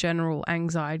just a general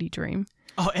anxiety dream.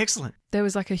 Oh, excellent. There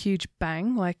was like a huge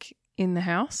bang, like in the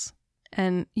house.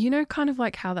 And you know, kind of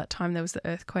like how that time there was the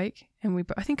earthquake. And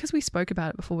I think because we spoke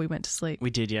about it before we went to sleep.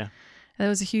 We did, yeah. And there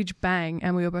was a huge bang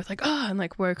and we were both like, oh, and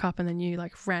like woke up and then you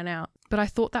like ran out. But I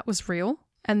thought that was real.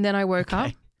 And then I woke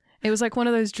up. It was like one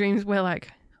of those dreams where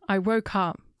like, I woke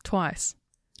up twice.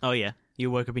 Oh, yeah. You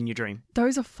woke up in your dream.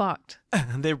 Those are fucked.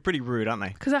 They're pretty rude, aren't they?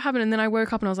 Because that happened and then I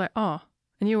woke up and I was like, oh,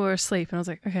 and you were asleep. And I was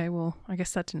like, okay, well, I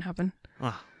guess that didn't happen.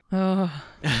 Oh.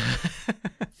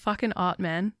 Fucking Art,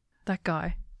 man. That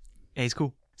guy. Yeah, he's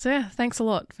cool. So yeah, thanks a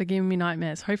lot for giving me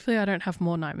nightmares. Hopefully I don't have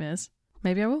more nightmares.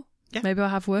 Maybe I will. Yeah. Maybe I'll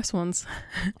have worse ones.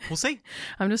 We'll see.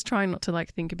 I'm just trying not to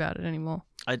like think about it anymore.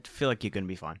 I feel like you're going to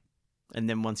be fine. And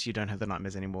then once you don't have the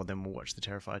nightmares anymore, then we'll watch The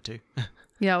Terrifier 2.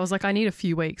 Yeah, I was like, I need a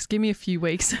few weeks. Give me a few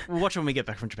weeks. We'll watch when we get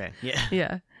back from Japan. Yeah.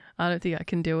 Yeah. I don't think I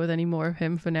can deal with any more of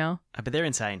him for now. But they're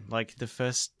insane. Like, the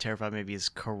first Terrifier movie is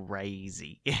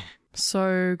crazy.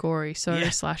 So gory, so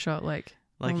slasher. Like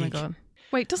oh my God.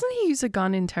 Wait, doesn't he use a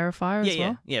gun in Terrifier as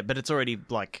well? Yeah, but it's already,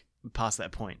 like, past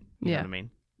that point. You know what I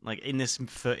mean? Like,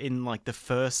 in like, the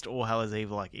first All Hallows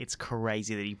Eve, like, it's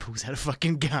crazy that he pulls out a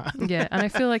fucking gun. Yeah, and I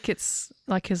feel like it's,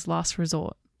 like, his last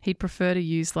resort. He'd prefer to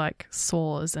use, like,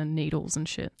 saws and needles and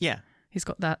shit. Yeah. He's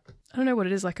got that, I don't know what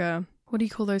it is, like what do you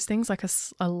call those things? Like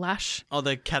a lash? Oh,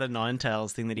 the cat of nine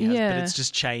tails thing that he has, but it's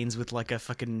just chains with, like, a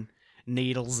fucking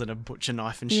needles and a butcher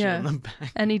knife and shit on them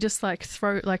back. And he just, like,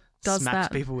 does smacks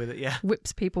that. people with it, yeah.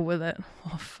 Whips people with it.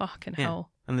 Oh, fucking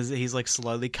hell. And he's like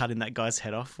slowly cutting that guy's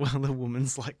head off while the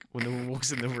woman's like, when the woman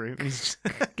walks in the room. He's just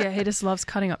yeah, he just loves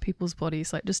cutting up people's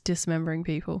bodies, like just dismembering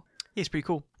people. Yeah, it's pretty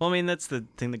cool. Well, I mean, that's the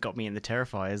thing that got me in The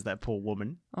Terrifier is that poor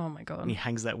woman. Oh my God. And he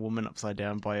hangs that woman upside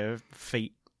down by her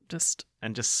feet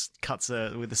and just cuts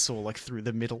her with a saw like through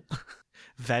the middle.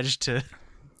 Vag to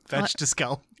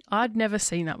skull. I'd never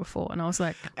seen that before and I was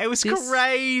like... It was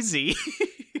crazy.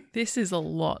 This is a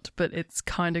lot, but it's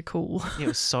kind of cool. Yeah, it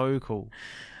was so cool.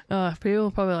 People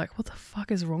are probably like, what the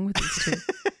fuck is wrong with these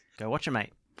two? Go watch it,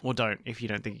 mate. Or don't, if you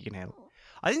don't think you can handle it.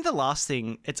 I think the last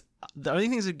thing, the only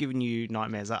things that have given you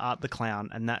nightmares are Art the Clown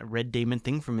and that red demon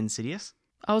thing from Insidious.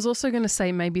 I was also going to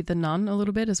say maybe the nun a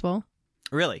little bit as well.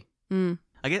 Really? Mm.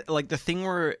 I get, like, the thing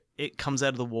where it comes out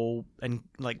of the wall and,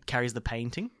 like, carries the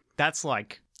painting. That's,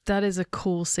 like... That is a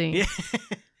cool scene. Yeah.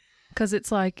 Because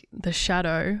it's like the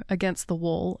shadow against the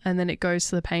wall, and then it goes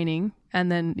to the painting,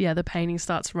 and then the painting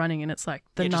starts running, and it's like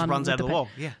the It nun just runs with out of the wall.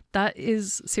 Yeah. That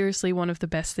is seriously one of the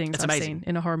best things It's I've amazing. seen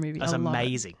in a horror movie. That's I love it.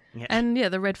 amazing. Yeah. And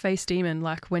the red-faced demon,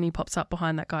 like when he pops up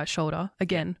behind that guy's shoulder,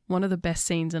 again, one of the best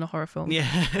scenes in a horror film. Yeah.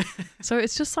 So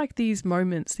it's just like these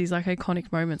moments, these like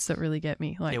iconic moments that really get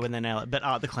me. Like Yeah, when they nail it. But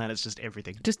Art the Clown, it's just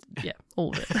everything.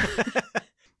 all of it.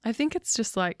 I think it's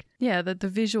just like, the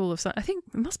visual of something. I think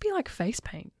it must be like face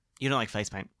paint. You don't like face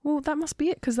paint. Well, that must be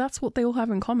it, because that's what they all have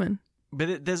in common.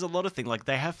 But there's a lot of things. Like,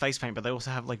 they have face paint, but they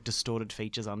also have, like, distorted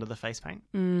features under the face paint.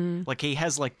 Mm. Like, he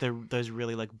has, like, those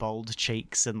really, like, bold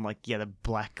cheeks and, like, the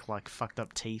black, like, fucked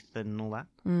up teeth and all that.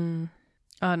 Mm.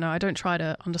 Oh, no, I don't try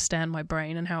to understand my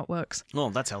brain and how it works.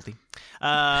 Well, that's healthy.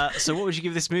 So what would you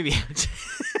give this movie?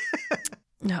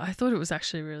 No, I thought it was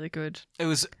actually really good. It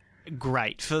was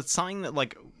great. For something that,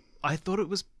 like, I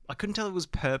couldn't tell it was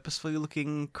purposefully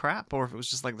looking crap or if it was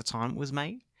just, like, the time it was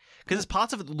made. Because there's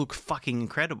parts of it that look fucking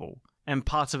incredible and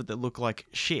parts of it that look like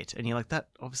shit. And you're like, that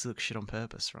obviously looks shit on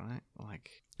purpose, right? Like,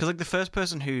 because, like, the first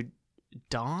person who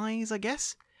dies, I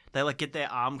guess, they, like, get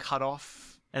their arm cut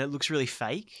off and it looks really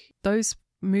fake. Those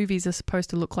movies are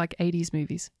supposed to look like 80s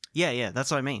movies. Yeah,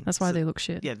 that's what I mean. That's why they look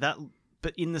shit. Yeah,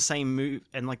 but in the same movie,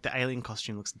 and, like, the alien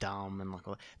costume looks dumb and, like,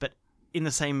 all that. But in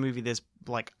the same movie, there's,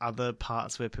 like, other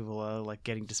parts where people are, like,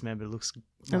 getting dismembered.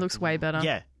 It looks way better.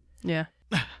 Yeah. Yeah.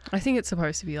 I think it's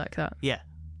supposed to be like that. Yeah.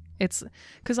 It's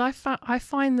because I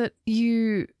find that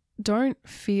you don't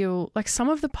feel like some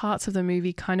of the parts of the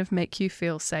movie kind of make you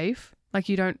feel safe. Like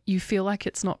you feel like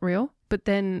it's not real. But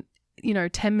then,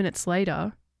 10 minutes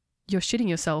later, you're shitting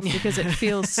yourself because it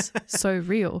feels so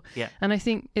real. Yeah. And I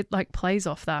think it like plays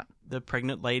off that. The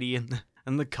pregnant lady and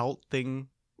the cult thing.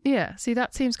 Yeah. See,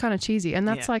 that seems kind of cheesy. And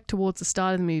that's like towards the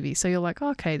start of the movie. So you're like,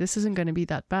 okay, this isn't going to be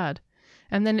that bad.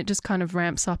 And then it just kind of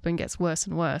ramps up and gets worse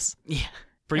and worse. Yeah.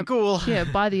 Pretty cool. Yeah.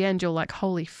 By the end, you're like,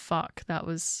 holy fuck, that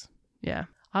was, yeah.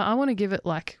 I want to give it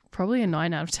like probably a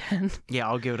 9 out of 10. Yeah,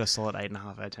 I'll give it a solid 8.5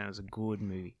 out of 10. It was a good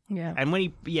movie. Yeah. And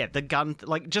when the gun,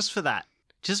 like, just for that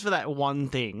one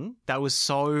thing, that was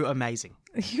so amazing.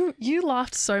 You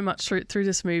laughed so much through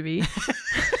this movie.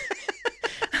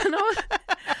 And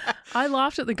I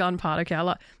laughed at the gun part,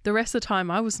 okay? The rest of the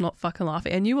time, I was not fucking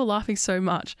laughing. And you were laughing so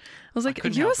much. I was like, are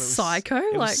you a psycho?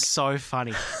 It was so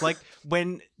funny. Like,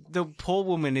 when the poor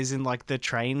woman is in, like, the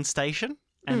train station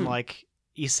and, like,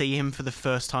 you see him for the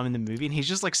first time in the movie and he's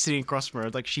just, like, sitting across from her.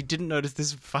 Like, she didn't notice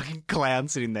this fucking clown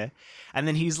sitting there. And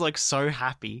then he's, like, so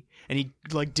happy and he,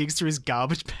 like, digs through his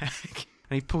garbage bag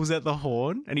and he pulls out the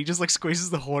horn and he just, like, squeezes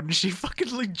the horn and she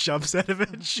fucking, like, jumps out of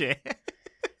her chair.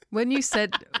 When you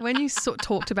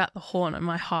talked about the horn, and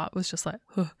my heart was just like,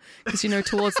 because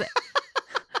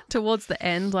towards the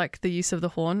end, like the use of the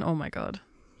horn. Oh my god,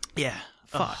 yeah,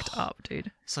 fucked up, dude.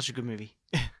 Such a good movie.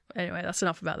 Anyway, that's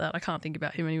enough about that. I can't think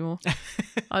about him anymore.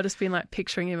 I've just been like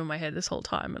picturing him in my head this whole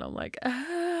time, and I'm like,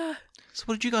 So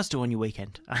what did you guys do on your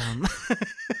weekend?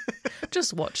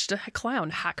 Just watched a clown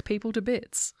hack people to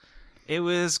bits. It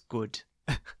was good.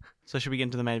 So should we get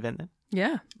into the main event then?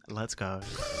 Yeah, let's go.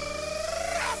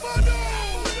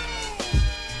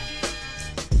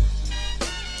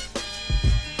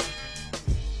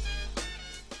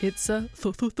 It's a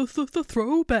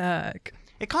throwback.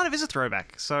 It kind of is a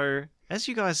throwback. So, as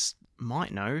you guys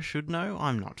might know, should know,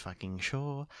 I'm not fucking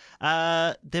sure.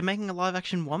 They're making a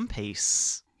live-action One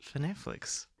Piece for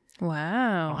Netflix.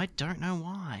 Wow. I don't know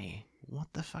why.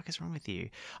 What the fuck is wrong with you?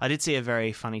 I did see a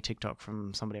very funny TikTok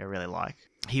from somebody I really like.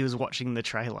 He was watching the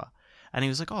trailer. And he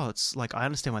was like, oh, it's like, I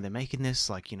understand why they're making this.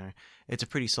 Like, it's a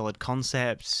pretty solid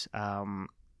concept.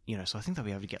 So I think they'll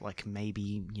be able to get like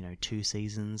maybe, 2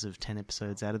 seasons of 10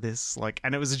 episodes out of this. Like,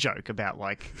 and it was a joke about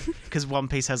like, because One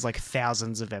Piece has like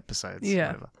thousands of episodes. Yeah.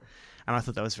 Whatever. And I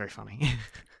thought that was very funny.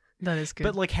 That is good.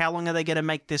 But like, how long are they going to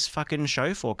make this fucking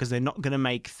show for? Because they're not going to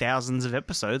make thousands of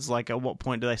episodes. Like, at what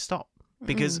point do they stop?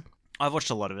 Because I've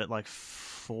watched a lot of it, like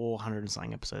 400 and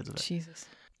something episodes of it. Jesus.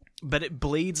 But it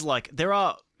bleeds like, there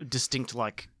are distinct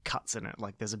like cuts in it.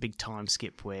 Like there's a big time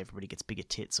skip where everybody gets bigger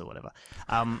tits or whatever.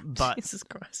 But Jesus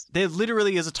Christ. There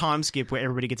literally is a time skip where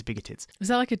everybody gets bigger tits. Is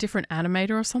that like a different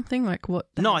animator or something? Like what?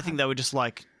 No, I think they were just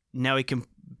like, now he can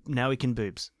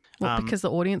boobs. What, because the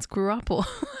audience grew up, or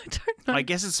I don't know. I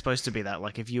guess it's supposed to be that.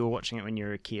 Like if you were watching it when you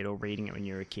were a kid or reading it when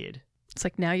you were a kid. It's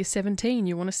like now you're 17,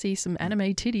 you want to see some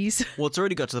anime titties. Well, it's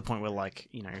already got to the point where like,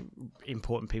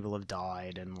 important people have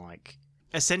died and like,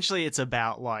 essentially it's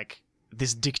about like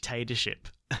this dictatorship.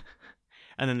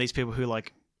 And then these people who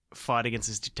like fight against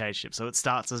this dictatorship. So it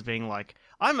starts as being like,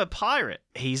 I'm a pirate.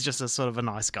 He's just a sort of a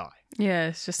nice guy. Yeah,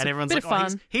 it's just and everyone's bit like,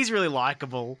 of fun. He's really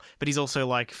likable, but he's also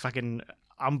like fucking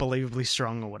unbelievably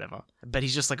strong or whatever. But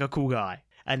he's just like a cool guy.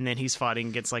 And then he's fighting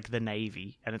against like the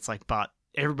Navy, and it's like, but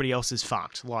everybody else is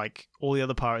fucked. Like all the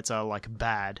other pirates are like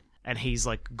bad, and he's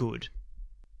like good.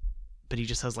 But he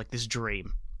just has like this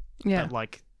dream that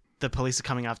like the police are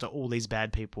coming after all these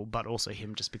bad people, but also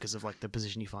him just because of like the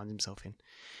position he finds himself in.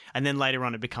 And then later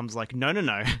on, it becomes like, no.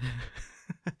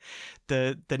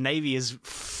 the Navy is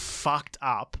fucked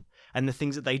up, and the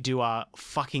things that they do are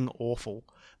fucking awful.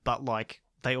 But like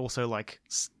they also like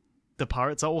the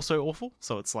pirates are also awful.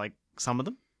 So it's like some of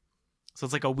them. So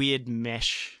it's like a weird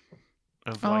mesh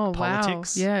of like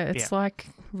politics. Wow. Yeah, it's like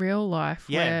real life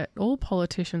where all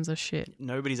politicians are shit.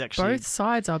 Nobody's actually both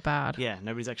sides are bad. Yeah,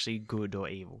 nobody's actually good or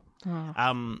evil.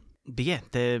 Oh. But yeah,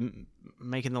 they're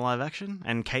making the live action,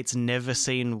 and Kate's never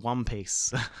seen One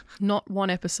Piece. Not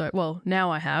one episode. Well, now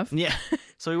I have. Yeah.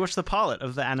 So we watched the pilot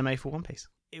of the anime for One Piece.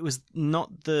 It was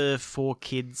not the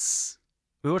 4Kids.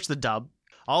 We watched the dub.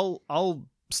 I'll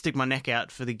stick my neck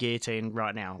out for the guillotine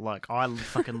right now. Like, I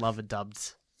fucking love a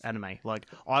dubbed anime. Like,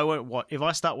 I won't watch if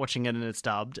I start watching it and it's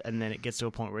dubbed, and then it gets to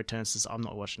a point where it turns to I'm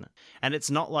not watching it. And it's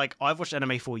not like I've watched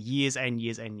anime for years and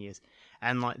years and years,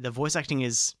 and like the voice acting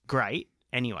is great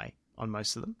anyway on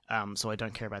most of them. So I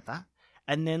don't care about that.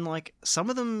 And then like some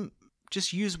of them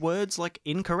just use words like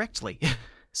incorrectly.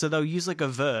 So they'll use like a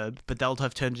verb, but they'll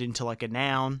have turned it into like a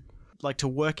noun, like to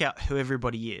work out who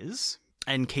everybody is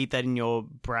and keep that in your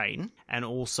brain. And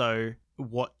also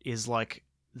what is like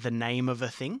the name of a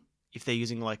thing, if they're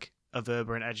using like a verb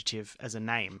or an adjective as a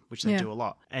name, which they do a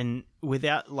lot. And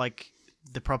without like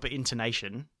the proper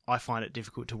intonation, I find it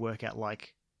difficult to work out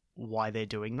like why they're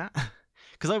doing that.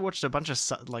 Because I watched a bunch of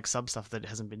sub stuff that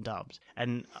hasn't been dubbed,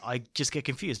 and I just get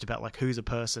confused about like who's a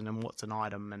person and what's an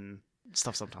item and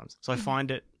stuff sometimes. So I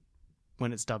find it,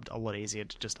 when it's dubbed, a lot easier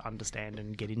to just understand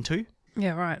and get into.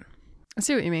 Yeah, right. I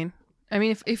see what you mean. I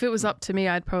mean, if it was up to me,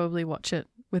 I'd probably watch it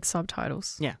with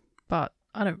subtitles. Yeah. But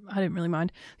I didn't really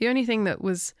mind. The only thing that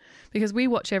was, because we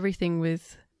watch everything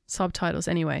with subtitles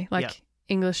anyway, like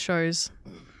English shows,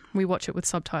 we watch it with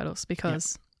subtitles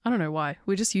because I don't know why.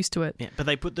 We're just used to it. Yeah, but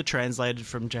they put the translated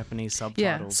from Japanese subtitles.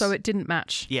 Yeah, so it didn't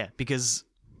match. Yeah, because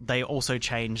they also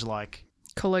change like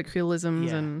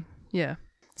colloquialisms and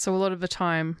so a lot of the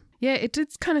time, it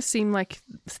did kind of seem like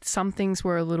some things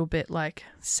were a little bit like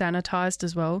sanitized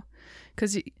as well,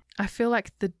 because I feel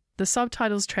like the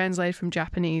subtitles translated from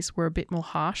Japanese were a bit more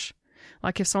harsh.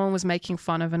 Like if someone was making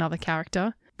fun of another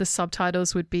character, the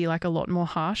subtitles would be like a lot more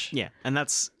harsh. Yeah, and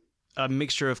that's a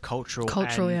mixture of cultural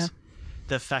and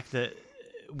the fact that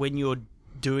when you're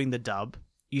doing the dub,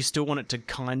 you still want it to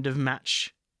kind of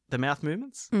match the mouth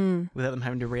movements without them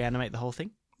having to reanimate the whole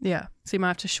thing. Yeah. So you might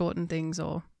have to shorten things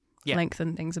or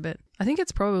lengthen things a bit. I think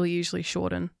it's probably usually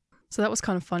shorten. So that was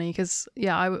kind of funny because,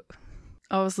 I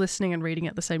was listening and reading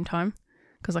at the same time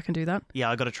because I can do that. Yeah,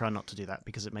 I got to try not to do that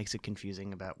because it makes it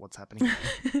confusing about what's happening.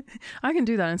 I can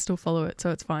do that and still follow it, so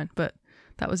it's fine. But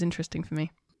that was interesting for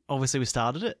me. Obviously, we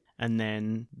started it, and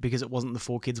then because it wasn't the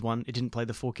 4Kids one, it didn't play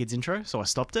the 4Kids intro, so I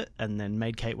stopped it and then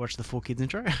made Kate watch the 4Kids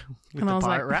intro with the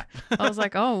pirate rap. I was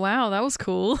like, oh, wow, that was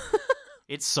cool.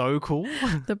 It's so cool.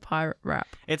 The pirate rap.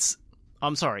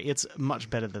 I'm sorry, it's much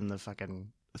better than the fucking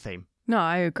theme. No,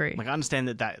 I agree. Like, I understand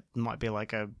that might be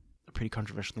like a pretty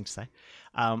controversial thing to say,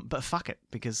 but fuck it,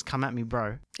 because come at me,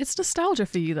 bro. It's nostalgia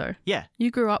for you, though. Yeah.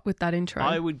 You grew up with that intro.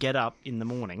 I would get up in the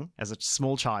morning as a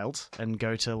small child and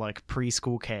go to like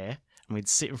preschool care, and we'd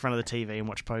sit in front of the TV and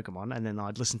watch Pokemon, and then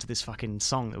I'd listen to this fucking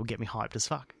song that would get me hyped as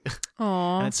fuck.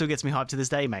 Aww. And it still gets me hyped to this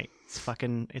day, mate.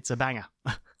 It's a banger.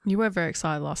 You were very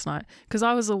excited last night because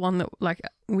I was the one that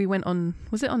we went on.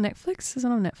 Was it on Netflix? Is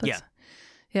it on Netflix? Yeah.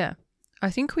 Yeah.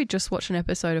 I think we just watched an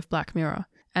episode of Black Mirror,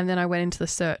 and then I went into the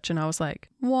search and I was like,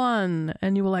 1,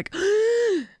 and you were like,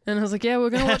 and I was like, yeah, we're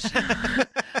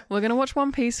gonna watch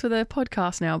One Piece for the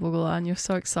podcast now, blah, blah, blah, and you're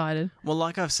so excited. Well,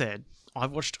 like I've said,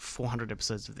 I've watched 400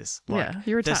 episodes of this.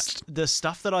 You're attached. The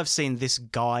stuff that I've seen this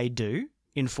guy do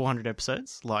in 400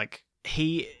 episodes, like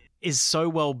he is so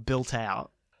well built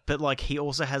out. But like he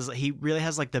really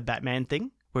has like the Batman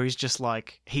thing where he's just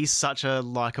like, he's such a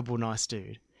likable, nice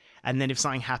dude. And then if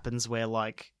something happens where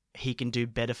like he can do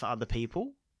better for other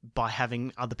people by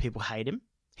having other people hate him,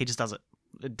 he just does it.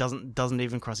 It doesn't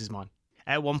even cross his mind.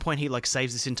 At one point he like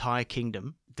saves this entire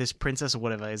kingdom. This princess or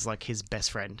whatever is like his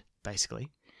best friend, basically.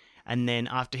 And then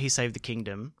after he saved the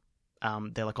kingdom,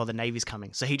 they're like, oh, the Navy's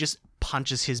coming. So he just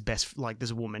punches his best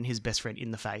friend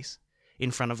in the face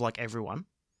in front of like everyone.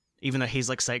 Even though he's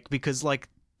like sick, because like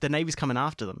the Navy's coming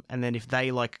after them, and then if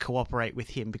they like cooperate with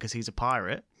him because he's a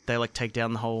pirate, they like take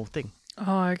down the whole thing.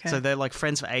 Oh, okay. So they're like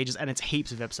friends for ages, and it's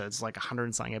heaps of episodes, like 100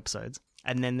 and something episodes,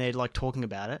 and then they're like talking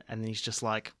about it, and then he's just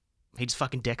like, he just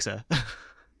fucking decks her.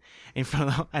 in front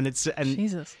of them, and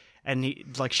Jesus. he,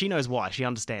 like, she knows why. She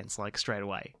understands, like, straight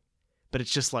away. But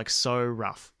it's just, like, so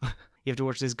rough. You have to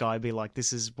watch this guy be like,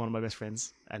 this is one of my best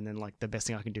friends, and then, like, the best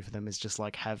thing I can do for them is just,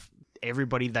 like, have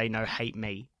everybody they know hate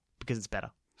me because it's better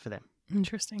for them.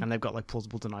 Interesting. And they've got, like,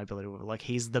 plausible deniability. Like,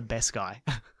 he's the best guy.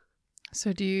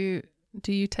 So do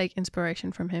you take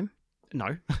inspiration from him?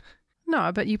 No.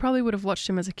 No, but you probably would have watched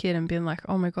him as a kid and been like,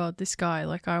 oh my God, this guy,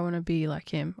 like, I want to be like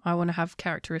him. I want to have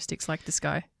characteristics like this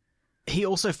guy. He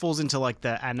also falls into, like,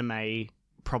 the anime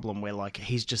problem where, like,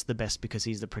 he's just the best because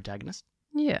he's the protagonist.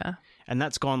 Yeah. And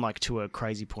that's gone, like, to a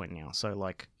crazy point now. So,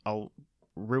 like, I'll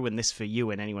ruin this for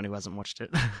you and anyone who hasn't watched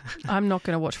it. I'm not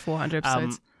going to watch 400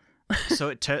 episodes.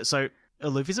 So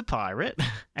Luffy's a pirate,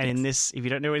 and Yes. in this, if you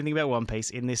don't know anything about One Piece,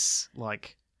 in this,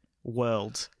 like,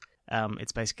 world,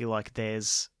 it's basically like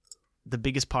there's the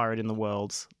biggest pirate in the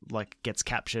world, like, gets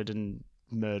captured and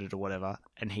murdered or whatever,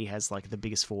 and he has, like, the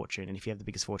biggest fortune, and if you have the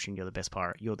biggest fortune, you're the best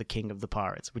pirate. You're the king of the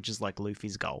pirates, which is, like,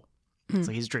 Luffy's goal. It's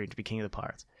like his dream to be king of the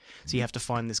pirates. So you have to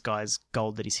find this guy's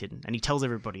gold that he's hidden, and he tells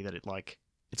everybody that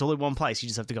it's all in one place. You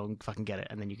just have to go and fucking get it,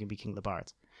 and then you can be king of the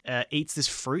pirates. Eats this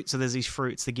fruit, so there's these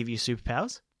fruits that give you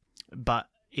superpowers, but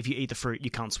if you eat the fruit,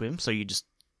 you can't swim, so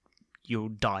you'll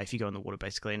die if you go in the water,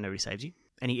 basically, and nobody saves you.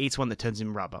 And he eats one that turns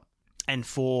him rubber. And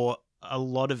for a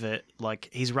lot of it, like,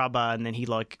 he's rubber, and then he,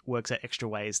 like, works out extra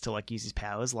ways to, like, use his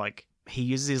powers. Like, he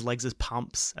uses his legs as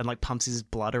pumps and, like, pumps his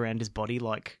blood around his body,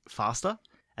 like, faster.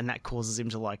 And that causes him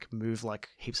to, like, move, like,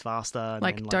 heaps faster. And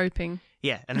like then, doping.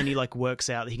 Yeah, and then he, like, works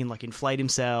out that he can, like, inflate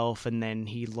himself, and then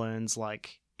he learns,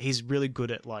 like, he's really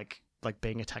good at, like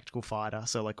being a tactical fighter.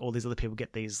 So, like, all these other people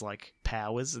get these, like,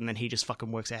 powers, and then he just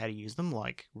fucking works out how to use them,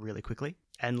 like, really quickly.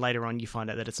 And later on, you find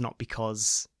out that it's not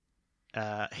because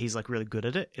he's, like, really good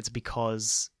at it. It's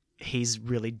because he's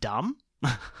really dumb.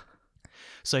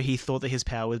 So he thought that his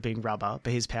power was being rubber,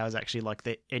 but his power is actually, like,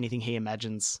 that anything he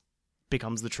imagines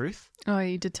becomes the truth. Oh,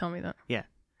 you did tell me that. Yeah.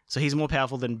 So he's more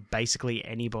powerful than basically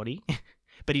anybody,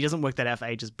 but he doesn't work that out for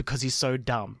ages because he's so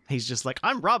dumb. He's just like,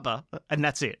 I'm rubber, and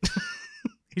that's it.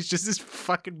 He's just this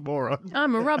fucking moron.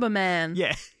 I'm a rubber man.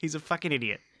 Yeah, he's a fucking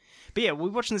idiot. But yeah, we're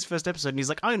watching this first episode, and he's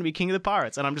like, I'm going to be king of the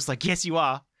pirates. And I'm just like, yes, you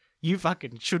are. You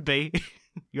fucking should be.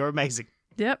 You're amazing.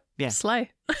 Yep. Yeah.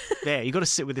 Slay. Yeah, you got to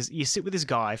sit with this. You sit with this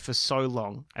guy for so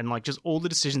long, and, like, just all the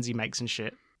decisions he makes and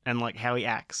shit, and, like, how he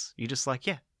acts. You're just like,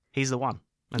 yeah, he's the one.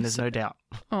 And there's no doubt.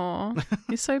 Aw,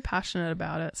 you're so passionate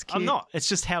about it. It's cute. I'm not. It's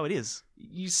just how it is.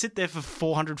 You sit there for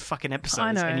 400 fucking episodes,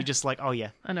 I know. and you're just like, oh,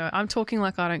 yeah. I know. I'm talking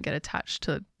like I don't get attached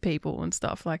to people and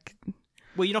stuff. Like,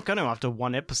 Well, you're not going to after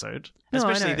one episode. No,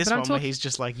 I Especially know, this but I'm one where he's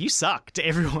just like, you suck to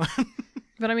everyone.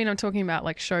 but I mean, I'm talking about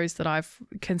like shows that I've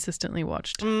consistently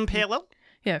watched. PLL?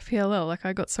 Yeah, PLL. Like,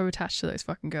 I got so attached to those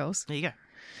fucking girls. There you go.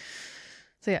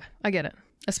 So yeah, I get it.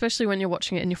 Especially when you're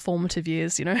watching it in your formative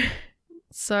years, you know.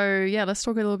 So yeah, let's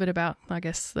talk a little bit about, I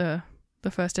guess, the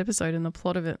first episode and the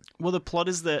plot of it. Well, the plot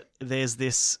is that there's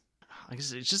this, I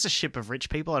guess it's just a ship of rich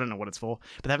people. I don't know what it's for,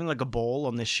 but they're having like a ball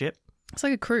on this ship. It's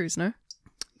like a cruise, no?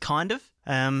 Kind of.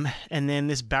 And then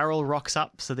this barrel rocks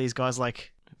up. So these guys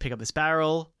like pick up this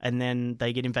barrel, and then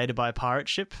they get invaded by a pirate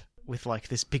ship with like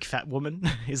this big fat woman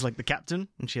is like the captain,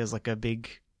 and she has like a big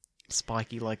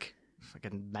spiky like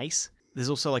fucking mace. There's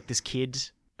also like this kid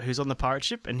who's on the pirate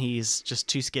ship, and he's just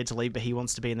too scared to leave, but he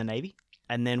wants to be in the Navy.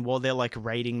 And then while they're like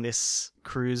raiding this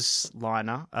cruise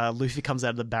liner, Luffy comes out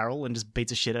of the barrel and just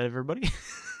beats a shit out of everybody.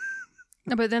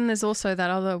 No, but then there's also that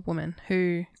other woman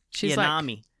who she's like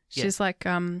Nami. she's like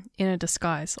in a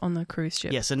disguise on the cruise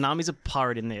ship. Yeah, so Nami's a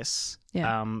pirate in this.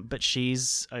 Yeah. But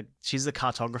she's a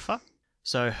cartographer.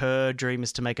 So her dream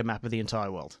is to make a map of the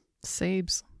entire world.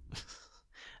 Seebs.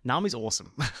 Nami's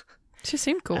awesome. She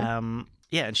seemed cool.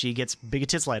 Yeah, and she gets bigger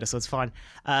tits later, so it's fine.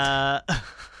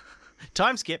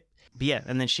 Time skip. But yeah,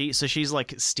 and then she's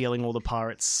like stealing all the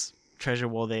pirates' treasure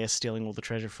while they're stealing all the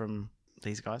treasure from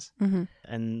these guys. Mm-hmm.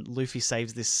 And Luffy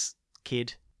saves this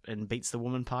kid and beats the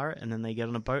woman pirate, and then they get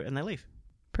on a boat and they leave.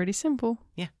 Pretty simple.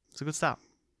 Yeah, it's a good start.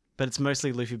 But it's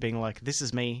mostly Luffy being like, this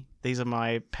is me, these are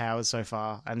my powers so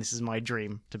far, and this is my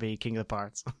dream to be king of the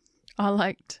pirates. I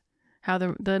liked how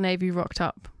the Navy rocked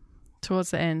up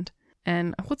towards the end.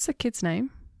 And what's the kid's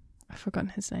name? I've forgotten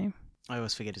his name. I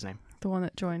always forget his name. The one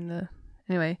that joined the...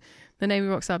 Anyway, the Navy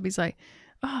rocks up. He's like,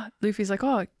 Luffy's like,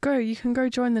 oh, go, you can go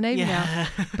join the Navy now.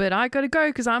 But I gotta go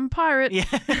because I'm a pirate. Yeah.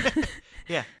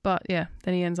 Yeah. But yeah,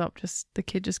 then he ends up the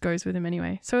kid just goes with him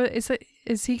anyway. So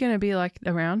is he going to be like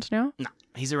around now? No,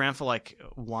 he's around for like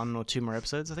 1 or 2 more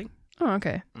episodes, I think. Oh,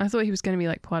 okay. I thought he was going to be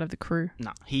like part of the crew.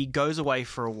 No, he goes away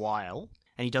for a while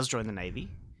and he does join the Navy.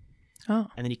 Oh.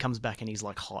 And then he comes back and he's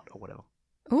like hot or whatever.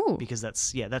 Ooh. Because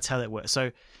that's how that works.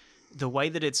 So the way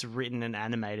that it's written and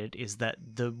animated is that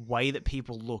the way that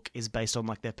people look is based on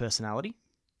like their personality.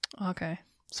 Okay.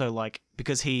 So like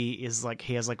because he has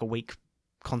like a weak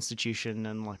constitution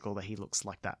and like all that, he looks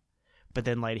like that. But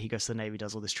then later he goes to the Navy,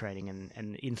 does all this training,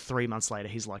 and in 3 months later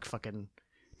he's like fucking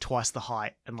twice the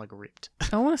height and like ripped.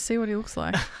 I want to see what he looks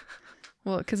like.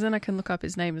 Well, because then I can look up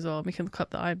his name as well. We can look up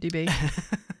the IMDb.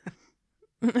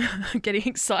 Getting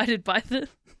excited by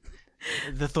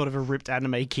the thought of a ripped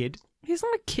anime kid. He's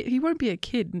not a kid. He won't be a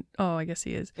kid. Oh, I guess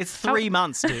he is. It's 3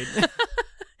 months, dude.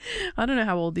 I don't know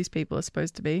how old these people are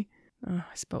supposed to be. Oh,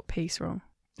 I spelled peace wrong.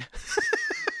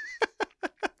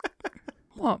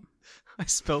 What? I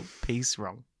spelled peace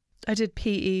wrong. I did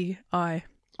PEI.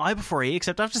 I before E,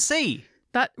 except after C.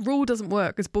 That rule doesn't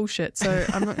work. It's bullshit. So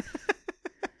I'm not.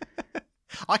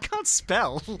 I can't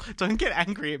spell. Don't get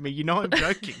angry at me. You know I'm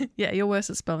joking. Yeah, you're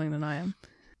worse at spelling than I am.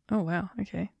 Oh, wow.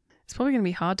 Okay. It's probably going to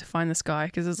be hard to find this guy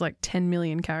because there's like 10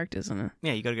 million characters in it.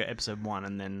 Yeah, you got to go episode 1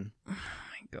 and then... Oh,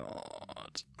 my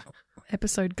God.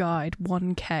 Episode guide,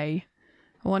 1K.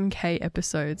 1K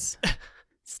episodes.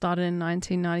 Started in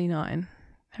 1999.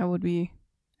 How would we...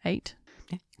 8?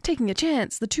 Yeah. Taking a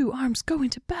chance, the two arms go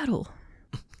into battle.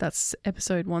 That's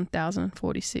episode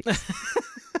 1046.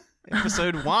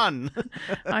 Episode 1.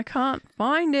 I can't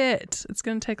find it. It's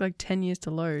going to take like 10 years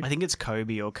to load. I think it's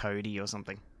Kobe or Cody or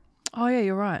something. Oh, yeah,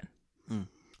 you're right.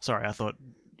 Sorry, I thought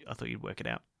you'd work it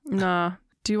out. Nah.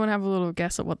 Do you want to have a little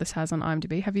guess at what this has on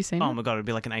IMDb? Have you seen it? Oh my god, it'd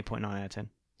be like an 8.9 out of 10.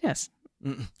 Yes.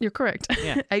 Mm-mm. You're correct.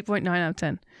 Yeah. 8.9 out of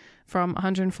 10 from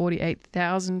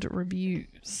 148,000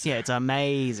 reviews. Yeah, it's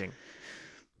amazing.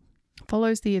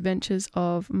 Follows the adventures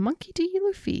of Monkey D.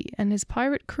 Luffy and his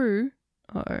pirate crew.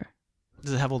 Uh-oh.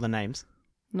 Does it have all the names?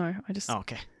 No, I just... Oh,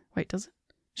 okay. Wait, does it?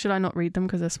 Should I not read them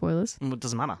because they're spoilers? Well, it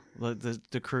doesn't matter.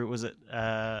 The crew, was it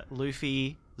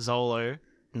Luffy, Zolo,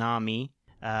 Nami,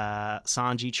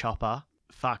 Sanji, Chopper,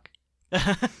 fuck.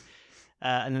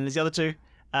 And then there's the other two.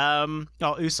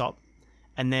 Usopp.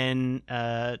 And then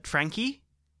Frankie.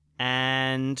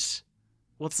 And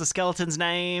what's the skeleton's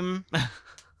name?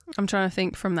 I'm trying to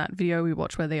think from that video we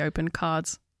watched where they opened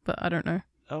cards, but I don't know.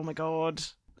 Oh my god.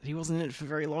 He wasn't in it for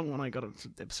very long when I got to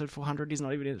episode 400. He's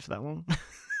not even in it for that long.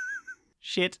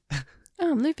 Shit.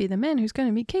 I'm Luffy, the man who's going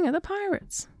to be king of the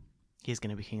pirates. He's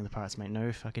going to be king of the pirates, mate.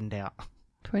 No fucking doubt.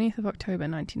 20th of October,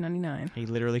 1999. He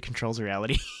literally controls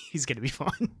reality. He's going to be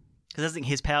fine. Because I think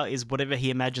his power is whatever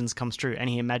he imagines comes true, and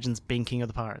he imagines being king of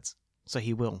the pirates. So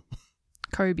he will.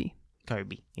 Kobe.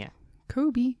 Kobe, yeah.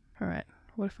 Kobe. All right.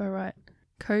 What if I write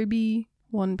Kobe,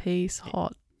 One Piece,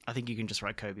 hot? I think you can just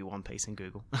write Kobe One Piece in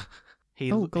Google.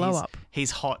 Glow up.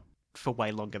 He's hot for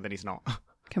way longer than he's not.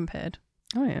 Compared.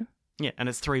 Oh, yeah. Yeah, and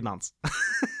it's 3 months.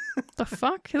 The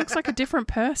fuck? He looks like a different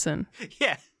person.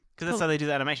 Yeah, because that's how they do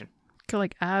the animation. Got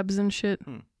like abs and shit.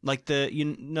 Like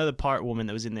the pirate woman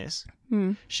that was in this.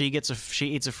 She eats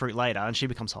a fruit later and she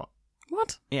becomes hot.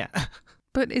 What? Yeah.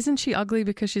 But isn't she ugly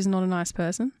because she's not a nice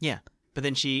person? Yeah, but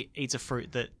then she eats a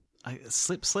fruit that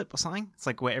slip or something. It's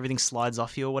like where everything slides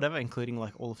off you or whatever, including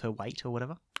like all of her weight or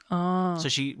whatever. Oh. So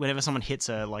whenever someone hits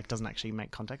her, like doesn't actually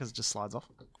make contact because it just slides off.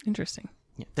 Interesting.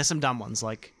 Yeah, there's some dumb ones.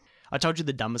 Like I told you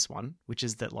the dumbest one, which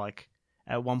is that like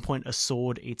at one point a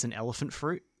sword eats an elephant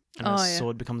fruit and a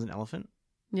sword becomes an elephant.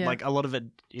 Yeah. Like a lot of it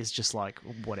is just like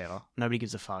whatever. Nobody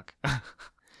gives a fuck.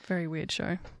 Very weird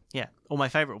show. Yeah. Or my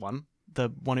favorite one, the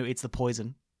one who eats the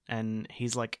poison, and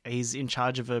he's in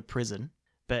charge of a prison,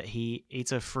 but he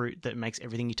eats a fruit that makes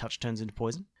everything you touch turns into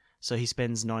poison. So he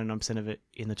spends 99% of it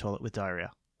in the toilet with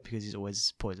diarrhea because he's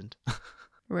always poisoned.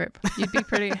 Rip. You'd be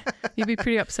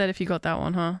pretty upset if you got that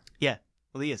one, huh? Yeah.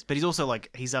 Well, he is, but he's also like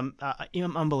he's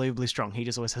unbelievably strong. He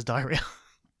just always has diarrhea.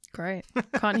 Great.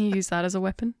 Can't he use that as a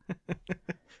weapon?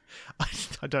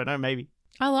 I don't know. Maybe.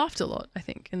 I laughed a lot, I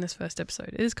think, in this first episode.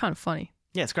 It is kind of funny.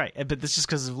 Yeah, it's great, but that's just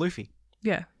because of Luffy.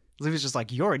 Yeah. Luffy's just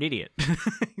like, you're an idiot.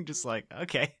 Just like,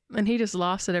 okay. And he just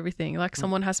laughs at everything. Like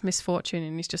someone has misfortune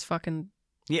and he's just fucking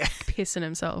pissing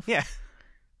himself. Yeah.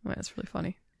 Well, that's really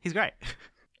funny. He's great.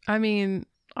 I mean,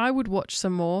 I would watch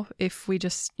some more if we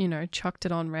just, chucked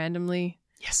it on randomly.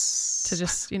 Yes. To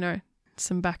just,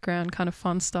 some background kind of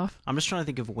fun stuff. I'm just trying to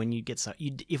think of when you'd get sucked.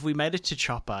 If we made it to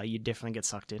Chopper, you'd definitely get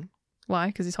sucked in. Why?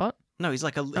 Because he's hot? No, he's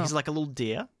like a little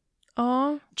deer.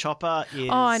 Oh. Chopper is...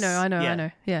 Oh, I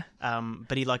know. Yeah.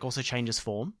 But he like also changes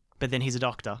form. But then he's a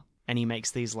doctor, and he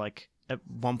makes these like... At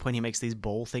one point, he makes these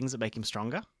ball things that make him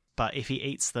stronger. But if he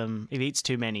eats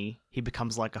too many, he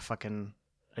becomes like a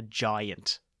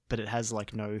giant. But it has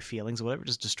like no feelings or whatever. It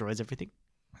just destroys everything.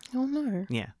 Oh, no.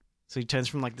 Yeah. So he turns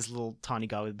from like this little tiny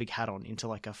guy with a big hat on into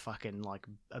like a fucking like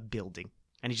a building.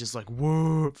 And he's just like,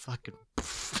 whoa, fucking...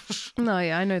 No,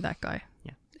 yeah, I know that guy.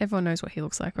 Yeah. Everyone knows what he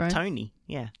looks like, right? Tony,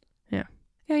 yeah. Yeah,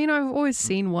 I've always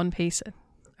seen One Piece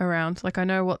around. Like, I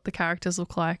know what the characters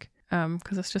look like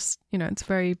because it's just, it's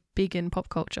very big in pop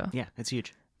culture. Yeah, it's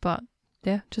huge. But,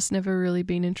 yeah, just never really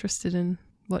been interested in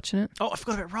watching it. Oh, I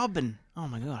forgot about Robin. Oh,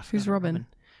 my God. I forgot Who's about Robin?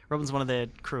 Robin's one of their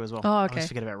crew as well. Oh, I okay. always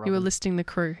forget about Robin. You were listing the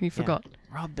crew. You forgot.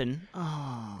 Robin.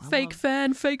 Oh. Fake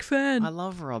fan. I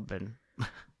love Robin.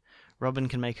 Robin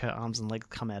can make her arms and legs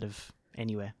come out of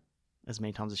anywhere as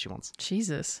many times as she wants.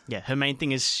 Jesus. Yeah, her main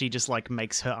thing is she just like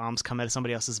makes her arms come out of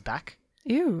somebody else's back.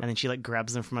 Ew. And then she like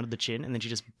grabs them from under the chin and then she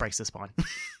just breaks their spine.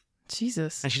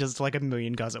 Jesus. And she does it to like a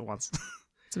million guys at once.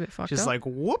 It's a bit fucked She's up. like,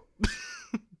 whoop.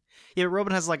 Yeah,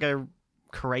 Robin has like a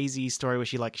crazy story where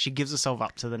she gives herself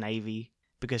up to the Navy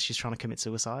because she's trying to commit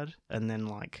suicide. And then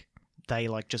like they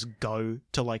like just go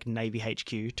to like Navy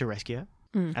HQ to rescue her.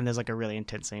 And there's like a really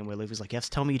intense scene where Luffy's like, you have to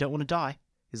tell me you don't want to die.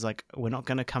 He's like, we're not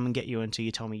going to come and get you until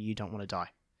you tell me you don't want to die.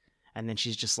 And then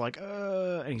she's just like,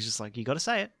 and he's just like, you got to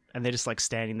say it. And they're just like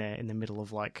standing there in the middle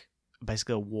of like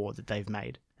basically a war that they've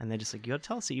made. And they're just like, you got to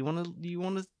tell us that you don't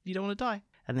want to die.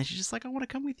 And then she's just like, I want to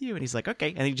come with you. And he's like,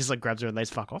 okay. And he just like grabs her and they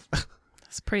just fuck off.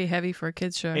 It's pretty heavy for a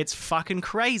kid's show. It's fucking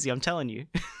crazy. I'm telling you.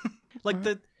 Like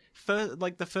the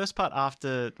first part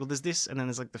after, well, there's this and then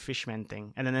there's like the fishman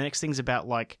thing. And then the next thing's about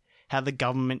like how the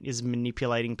government is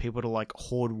manipulating people to like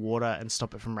hoard water and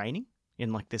stop it from raining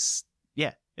in like this.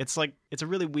 Yeah, it's like, it's a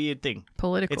really weird thing.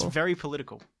 Political. It's very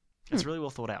political. It's really well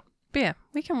thought out. But yeah,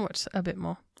 we can watch a bit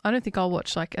more. I don't think I'll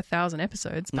watch like 1,000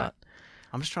 episodes, No. but...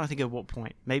 I'm just trying to think of what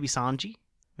point. Maybe Sanji?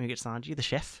 Maybe get Sanji, the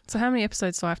chef? So how many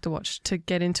episodes do I have to watch to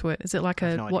get into it? Is it like I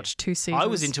have a no idea. watch 2 seasons? I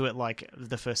was into it like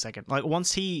the first second. Like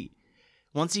once he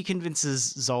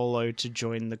convinces Zolo to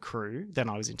join the crew, then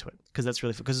I was into it. Because that's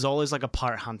really... Because Zolo's like a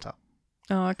pirate hunter.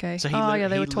 Oh, okay. So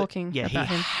they were talking Yeah, about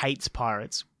he him. hates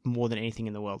pirates more than anything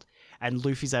in the world. And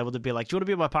Luffy's able to be like, do you want to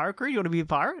be on my pirate crew? Do you want to be a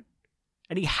pirate?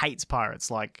 And he hates pirates.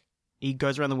 Like, he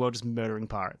goes around the world just murdering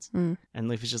pirates. And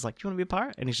Luffy's just like, do you want to be a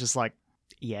pirate? And he's just like,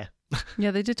 yeah.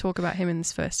 Yeah, they did talk about him in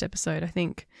this first episode. I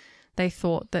think they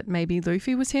thought that maybe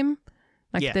Luffy was him.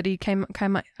 Like, that he came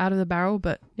out of the barrel,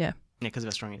 but yeah. Yeah, because of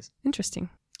how strong he is. Interesting.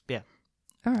 Yeah.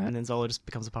 All right. And then Zolo just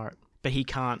becomes a pirate. But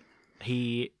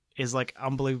he is like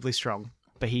unbelievably strong,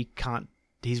 but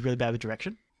he's really bad with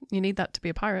direction. You need that to be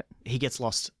a pirate. He gets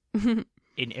lost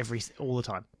all the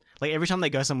time. Like every time they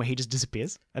go somewhere, he just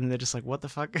disappears. And they're just like, what the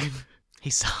fuck? He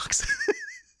sucks.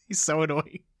 He's so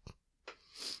annoying.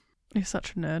 You're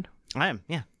such a nerd. I am,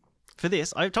 yeah. For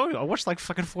this, I told you, I watched like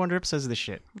fucking 400 episodes of this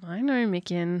shit. I know,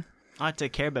 Mikian. I had to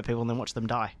care about people and then watch them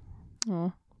die.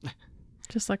 Oh.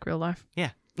 Just like real life.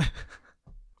 Yeah.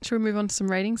 Should we move on to some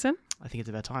ratings then? I think it's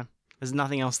about time. There's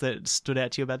nothing else that stood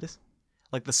out to you about this?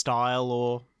 Like the style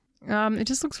or... It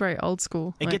just looks very old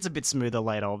school. It gets a bit smoother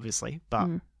later, obviously, but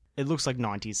Mm. it looks like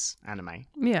 90s anime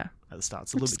Yeah. at the start.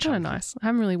 It's a little It's bit kind of chunky. nice. I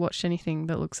haven't really watched anything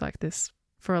that looks like this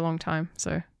for a long time,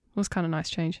 so it was kind of nice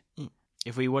change.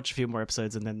 If we watch a few more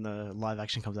episodes and then the live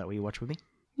action comes out, will you watch with me?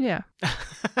 Yeah.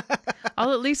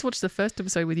 I'll at least watch the first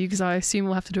episode with you because I assume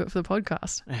we'll have to do it for the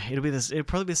podcast. It'll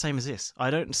probably be the same as this. I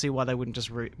don't see why they wouldn't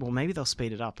just well, maybe they'll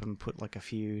speed it up and put like a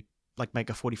few, like make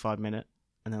a 45-minute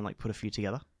and then like put a few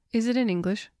together. Is it in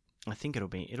English? I think it'll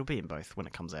be in both when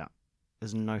it comes out.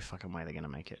 There's no fucking way they're going to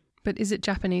make it. But is it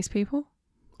Japanese people?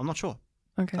 I'm not sure.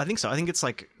 Okay. I think so. I think it's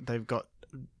like they've got...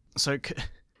 So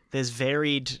there's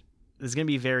going to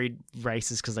be varied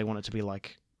races because they want it to be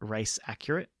like race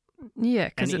accurate. Yeah,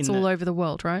 because And it's in all the- over the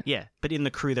world, right? Yeah, but in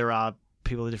the crew there are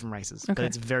people of different races. But Okay.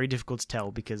 it's very difficult to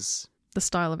tell because... The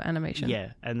style of animation.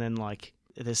 Yeah, and then like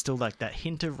there's still like that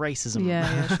hint of racism.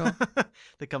 Yeah, sure.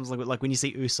 that comes like when you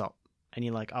see Usopp and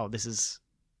you're like, oh, this is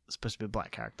supposed to be a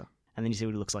black character. And then you see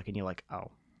what he looks like and you're like, oh,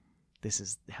 this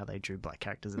is how they drew black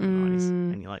characters in the 90s.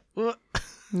 And you're like, what?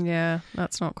 Yeah,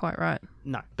 that's not quite right.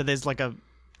 No, but there's like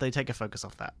they take a focus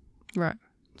off that. Right.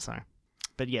 So,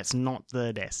 but yeah, it's not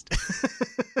the best.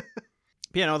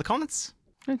 But yeah, no other comments?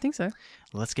 I don't think so.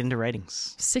 Let's get into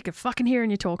ratings. Sick of fucking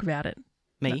hearing you talk about it.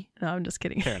 Me? No, I'm just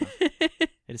kidding. Fair enough.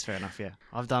 It is fair enough, yeah.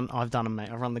 I've done them, mate.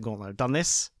 I've run the gauntlet. I've done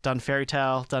this, done Fairy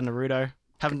Tail, done Naruto.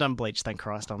 Haven't done Bleach, thank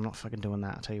Christ. I'm not fucking doing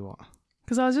that, I'll tell you what.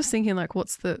 Because I was just thinking, like,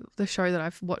 what's the show that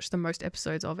I've watched the most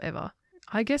episodes of ever?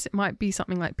 I guess it might be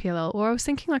something like PLL, or I was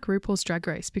thinking like RuPaul's Drag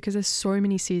Race, because there's so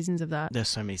many seasons of that. There's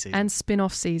so many seasons. And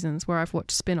spin-off seasons where I've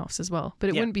watched spin-offs as well. But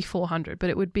it Yeah. wouldn't be 400, but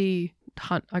it would be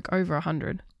like over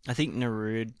 100. I think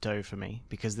Naruto for me,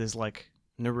 because there's like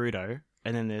Naruto,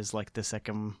 and then there's like the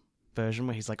second version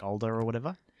where he's like older or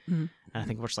whatever. Mhm. And I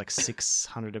think I watched like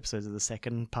 600 episodes of the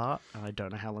second part, and I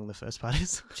don't know how long the first part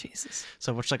is. Jesus.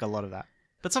 So I watched like a lot of that.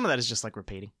 But some of that is just like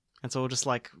repeating. It's all just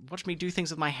like, watch me do things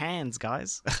with my hands,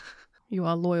 guys. You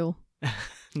are loyal.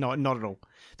 No, not at all.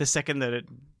 The second that it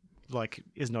like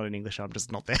is not in English, I'm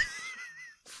just not there.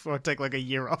 Or I take like a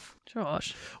year off.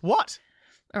 Josh. What?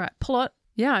 All right, plot.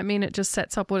 Yeah, I mean, it just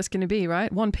sets up what it's going to be,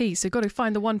 right? One Piece. You've got to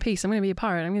find the One Piece. I'm going to be a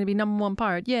pirate. I'm going to be number one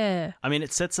pirate. Yeah. I mean,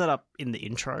 it sets that up in the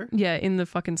intro. Yeah, in the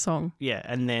fucking song. Yeah,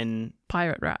 and then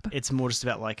Pirate rap. it's more just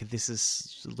about like this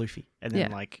is Luffy, and then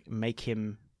Yeah. like make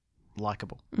him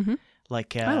likable. Mhm.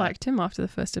 Like I liked him after the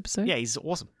first episode. Yeah, he's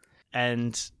awesome,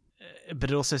 and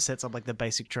but it also sets up like the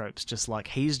basic tropes, just like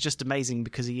he's just amazing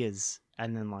because he is,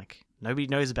 and then like nobody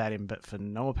knows about him, but for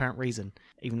no apparent reason,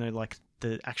 even though like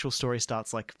the actual story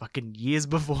starts like fucking years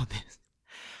before this.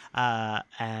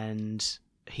 And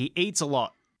he eats a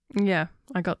lot Yeah,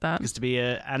 I got that. because to be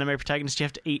an anime protagonist, you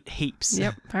have to eat heaps.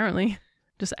 Yep, apparently.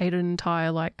 Just ate an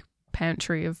entire, like,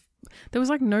 pantry of... There was,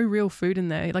 like, no real food in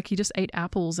there. Like, he just ate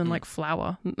apples and, like,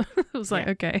 flour. It was like,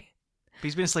 Yeah. okay. But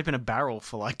he's been asleep in a barrel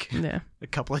for like Yeah. a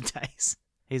couple of days.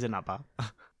 He's a nutbar.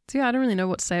 So, yeah, I don't really know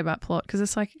what to say about plot because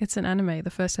it's, like, it's an anime. The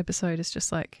first episode is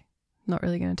just, like, not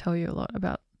really going to tell you a lot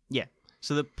about...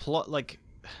 So the plot, like,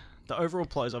 the overall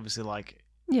plot is obviously like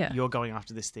Yeah. you're going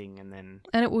after this thing, and then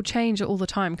And it will change all the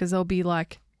time because there'll be,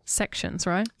 like, sections,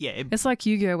 right? yeah, It's like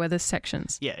Yu-Gi-Oh! Where there's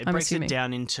sections. it I'm breaks assuming. it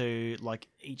down into like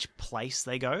each place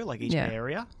they go, like each Yeah.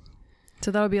 area.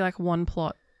 So that'll be, like, one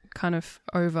plot kind of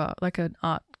over, like, an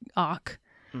arc.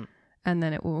 Mm. And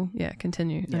then it will,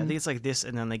 continue. Yeah, I And- think it's like this,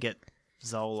 and then they get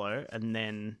Zolo, and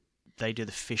then they do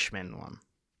the Fishmen one,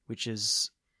 which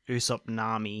is Usopp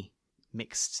Nami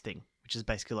mixed thing, which is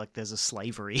basically like there's a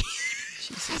slavery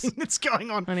thing that's going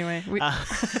on. Anyway, Uh,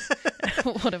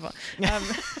 whatever.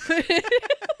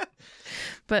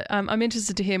 But I'm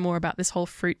interested to hear more about this whole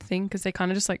fruit thing because they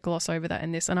kind of just like gloss over that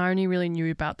in this. And I only really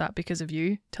knew about that because of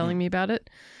you telling me about it.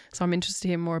 So I'm interested to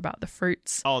hear more about the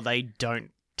fruits. oh, they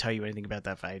don't tell you anything about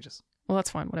that for ages. Well,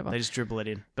 that's fine, whatever. They just dribble it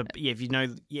in. But yeah, if you know,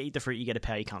 you eat the fruit, you get a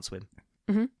power. You can't swim.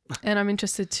 And I'm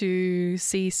interested to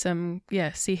see him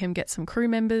get some crew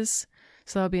members.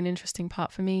 So that'll be an interesting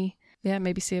part for me. Yeah,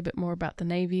 maybe see a bit more about the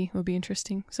Navy will be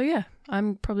interesting. So yeah,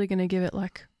 I'm probably going to give it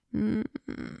like a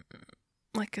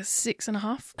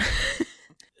 6.5.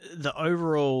 The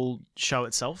overall show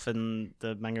itself and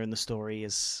the manga and the story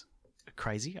is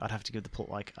crazy. I'd have to give the plot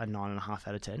like a 9.5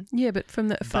 out of 10. Yeah, but from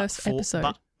the first But episode.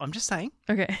 But I'm just saying.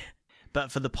 Okay.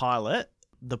 But for the pilot,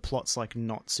 the plot's like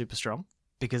not super strong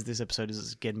because this episode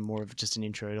is getting more of just an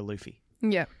intro to Luffy.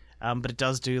 Yeah. But it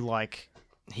does do like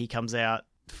he comes out,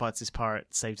 fights this pirate,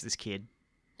 saves this kid.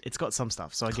 It's got some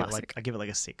stuff, so I give it like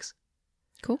a 6.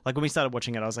 Cool. Like when we started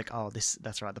watching it, I was like, oh,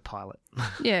 that's right, the pilot.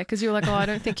 Yeah, because you were like, oh, I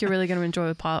don't think you're really going to enjoy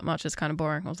the pilot much. It's kind of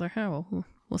boring. I was like, oh, well,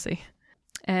 we'll see.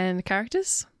 And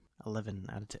characters? 11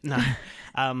 out of 10.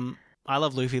 No. I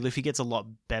love Luffy. Luffy gets a lot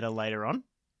better later on,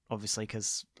 obviously,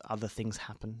 because other things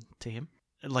happen to him.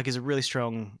 Like, he's a really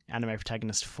strong anime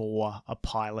protagonist for a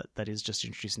pilot that is just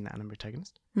introducing the anime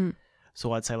protagonist. Mm.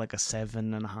 So I'd say like a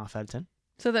 7.5 out of 10.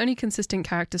 So the only consistent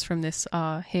characters from this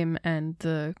are him and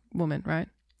the woman, right?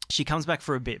 She comes back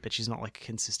for a bit, but she's not like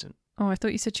consistent. Oh, I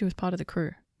thought you said she was part of the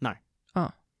crew. No. Oh.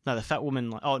 No, the fat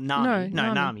woman, like, oh, Nami. No,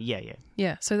 Nami. Nami. Yeah.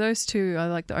 Yeah, so those two are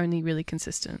like the only really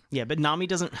consistent. Yeah, but Nami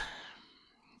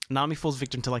falls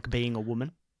victim to like being a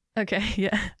woman Okay,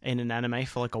 yeah. in an anime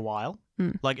for like a while.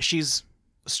 Mm. Like, she's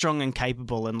strong and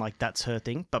capable and like that's her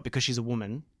thing, but because she's a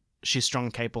woman, she's strong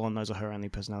and capable and those are her only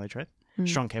personality traits. Mm.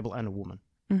 Strong, capable, and a woman.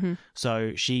 Mm-hmm.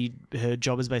 So her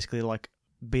job is basically like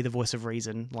be the voice of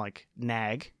reason, like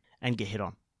nag and get hit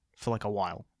on for like a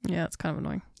while. Yeah, it's kind of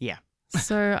annoying. Yeah.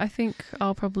 So I think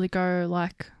I'll probably go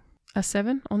like a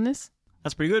 7 on this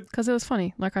That's pretty good. because it was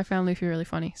funny. Like I found Luffy really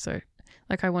funny, so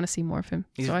like I want to see more of him.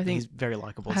 So I think He's very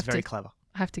likable. I It's have very to- clever.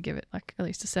 I have to give it like at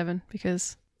least a 7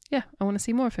 because yeah, I want to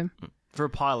see more of him. For a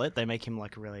pilot, they make him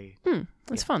like really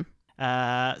It's fun.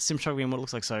 cinematography and what it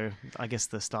looks like. So I guess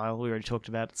the style we already talked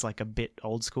about, it's like a bit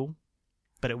old school,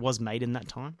 but it was made in that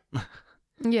time.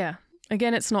 Yeah.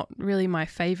 Again, it's not really my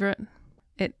favorite.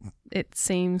 It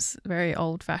seems very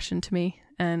old fashioned to me,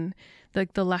 and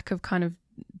like the lack of kind of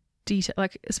detail,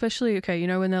 like especially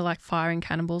when they're like firing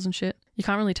cannonballs and shit, you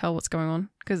can't really tell what's going on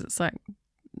because it's like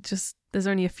just there's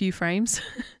only a few frames.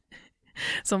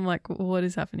 So I'm like, what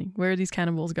is happening? Where are these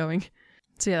cannonballs going?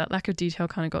 So yeah, that lack of detail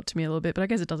kind of got to me a little bit, but I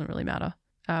guess it doesn't really matter.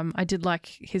 I did like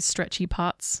his stretchy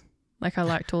parts. Like I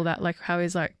liked all that, like how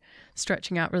he's like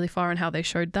stretching out really far and how they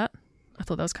showed that. I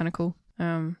thought that was kind of cool.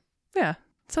 Yeah,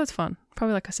 so it's fun.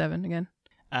 Probably like a 7 again.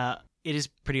 It is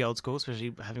pretty old school,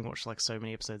 especially having watched like so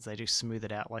many episodes. They do smooth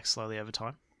it out like slowly over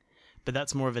time, but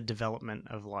that's more of a development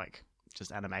of like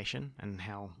just animation and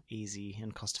how easy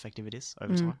and cost effective it is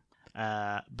over time.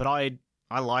 But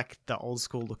I like the old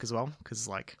school look as well because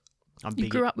like I'm You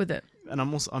big grew up with it. and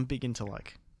I'm big into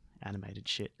like animated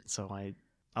shit. So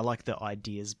I like the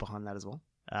ideas behind that as well.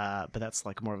 But that's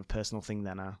like more of a personal thing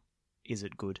than is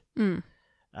it good?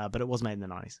 But it was made in the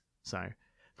 90s. So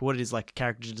for what it is, like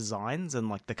character designs and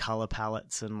like the color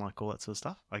palettes and like all that sort of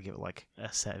stuff, I give it like a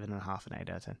 7.5 and 8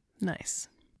 out of 10. Nice.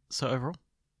 So overall,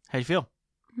 how do you feel?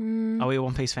 Are we a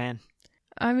One Piece fan?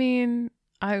 I mean,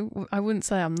 I wouldn't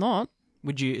say I'm not.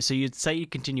 So you'd say you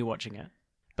continue watching it,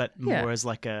 but more as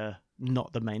like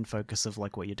not the main focus of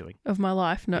like what you're doing? Of my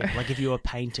life, no. Yeah, like if you were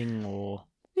painting or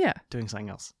doing something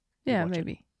else. Yeah,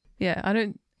 maybe. Yeah, I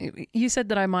don't... You said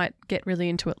that I might get really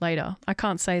into it later. I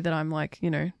can't say that I'm like,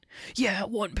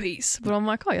 One Piece. But I'm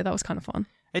like, oh yeah, that was kind of fun.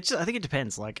 I think it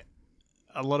depends. Like,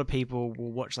 a lot of people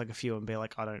will watch like a few and be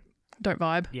like, I don't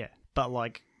vibe. Yeah, but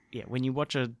like, when you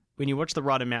watch the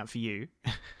right amount for you,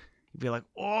 you'd be like,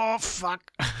 oh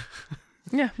fuck.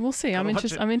 Yeah, we'll see. I'm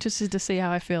interested to see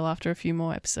how I feel after a few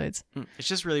more episodes. It's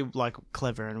just really like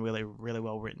clever and really, really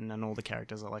well written, and all the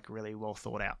characters are like really well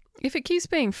thought out. If it keeps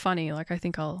being funny, like I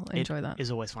think I'll enjoy that. It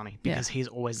is always funny because he's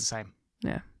always the same.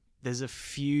 Yeah. There's a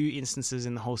few instances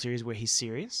in the whole series where he's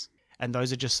serious, and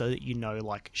those are just so that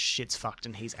like shit's fucked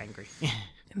and he's angry.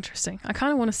 Interesting. I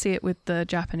kind of want to see it with the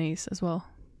Japanese as well.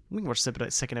 We can watch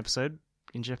the second episode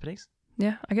in Japanese.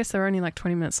 Yeah, I guess they're only like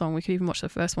 20 minutes long. We could even watch the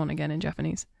first one again in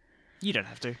Japanese. You don't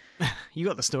have to. You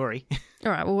got the story.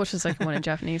 All right, we'll watch the second one in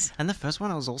Japanese. And the first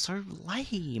one was also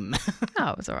lame. Oh,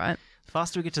 it was all right. The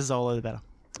faster we get to Zolo, the better.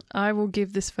 I will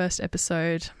give this first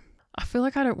episode... I feel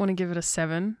like I don't want to give it a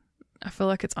 7. I feel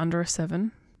like it's under a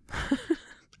 7.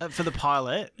 For the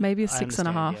pilot... Maybe a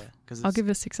 6.5. Yeah, I'll give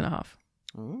it a 6.5.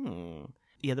 Ooh.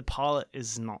 Yeah, the pilot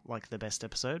is not like the best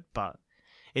episode, but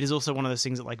it is also one of those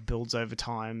things that like builds over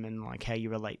time and like how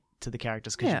you relate to the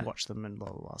characters because you watch them and blah,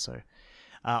 blah, blah. So...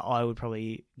 I would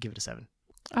probably give it a 7.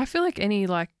 I feel like any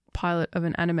like pilot of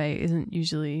an anime isn't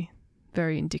usually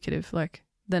very indicative,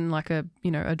 than like a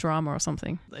drama or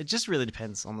something. It just really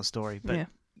depends on the story, but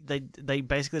they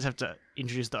basically just have to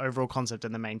introduce the overall concept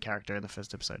and the main character in the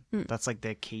first episode. That's like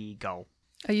their key goal.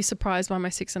 Are you surprised by my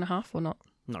 6.5 or not?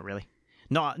 Not really.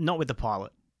 Not with the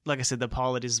pilot. Like I said, the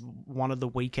pilot is one of the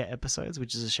weaker episodes,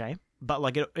 which is a shame. But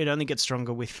like it only gets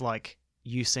stronger with like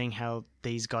you seeing how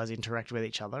these guys interact with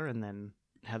each other and then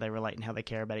how they relate and how they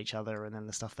care about each other and then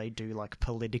the stuff they do like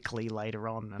politically later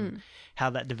on and how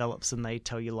that develops and they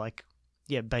tell you like,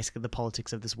 basically the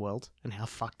politics of this world and how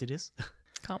fucked it is.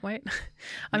 Can't wait.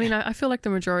 I mean, I feel like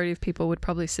the majority of people would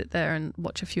probably sit there and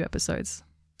watch a few episodes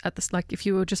at this. Like if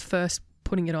you were just first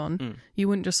putting it on, you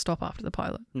wouldn't just stop after the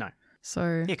pilot. No.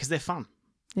 So... Yeah, because they're fun.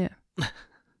 Yeah.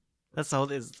 That's all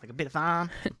it is. It's like a bit of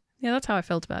fun. Yeah, that's how I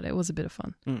felt about it. It was a bit of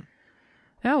fun.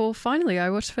 Yeah, well, finally, I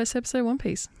watched the first episode of One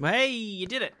Piece. Hey, you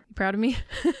did it. You proud of me?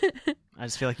 I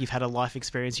just feel like you've had a life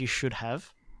experience you should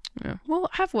have. Yeah. Well,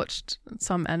 I have watched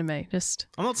some anime, just...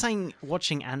 I'm not saying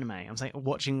watching anime. I'm saying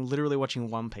literally watching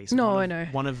One Piece. No, I know.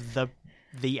 One of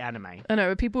the anime. I know,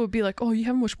 but people would be like, oh, you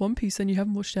haven't watched One Piece and you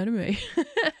haven't watched anime.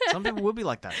 Some people would be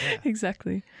like that, yeah.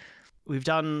 Exactly. We've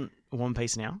done One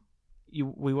Piece now.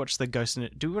 We watched the Ghost in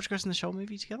it. Do we watch Ghost in the Shell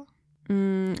movie together?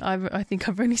 I think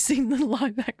I've only seen the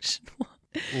live action one.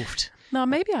 Oofed. No,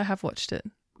 maybe I have watched it.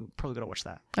 We've probably got to watch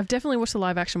that. I've definitely watched the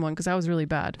live action one because that was really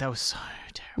bad. That was so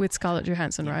terrible. With Scarlett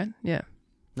Johansson, right? Yeah.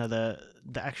 No, the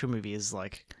actual movie is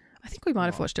like... I think we might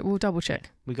have watched it. We'll double check. Yeah.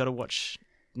 We got to watch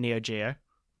Neo Geo.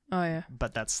 Oh, yeah.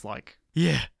 But that's like...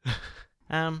 Yeah.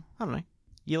 I don't know.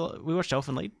 We watched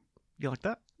Elfen Lied. You like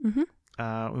that?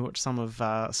 Mm-hmm. We watched some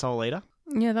of Soul Eater.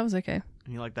 Yeah, that was okay.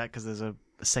 And you like that because there's a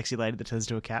sexy lady that turns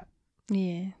into a cat.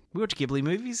 Yeah. We watch Ghibli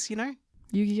movies,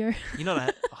 Yu-Gi-Oh! You're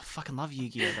not I fucking love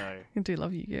Yu-Gi-Oh though. I do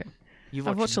love Yu-Gi-Oh!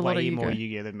 I've watched a lot of Yu-Gi-Oh! more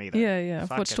Yu-Gi-Oh than me though. Yeah.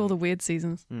 I've watched all the weird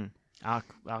seasons.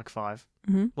 Arc 5.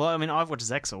 Mm-hmm. Well, I mean, I've watched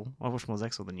Zexal. I've watched more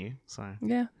Zexal than you, so...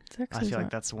 Yeah, I feel like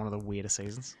that's one of the weirder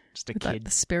seasons. Just a with kid...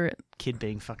 the spirit. Kid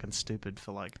being fucking stupid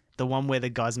for, like... The one where the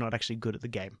guy's not actually good at the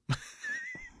game.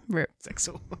 Rip.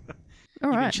 Zexal. All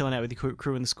You've right. been chilling out with the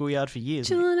crew in the schoolyard for years.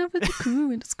 Chilling out with the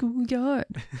crew in the schoolyard.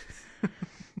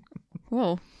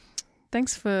 Well,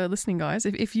 thanks for listening, guys.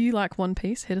 If you like One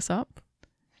Piece, hit us up.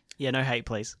 Yeah, no hate,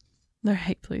 please. No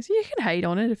hate, please. You can hate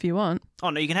on it if you want. Oh,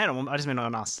 no, you can hate on. I just mean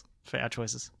on us for our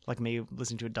choices. Like me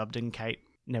listening to it dubbed and Kate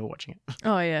never watching it.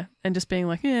 Oh, yeah. And just being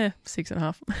like,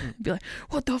 6.5. Be like,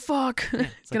 what the fuck? Yeah,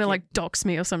 it's Gonna like dox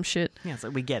me or some shit. Yeah, it's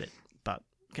like we get it. But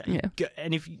Yeah.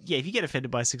 And if you get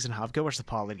offended by 6.5, go watch the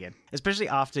pilot again. Especially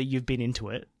after you've been into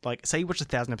it. Like, say you watch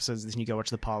 1,000 episodes of this and you go watch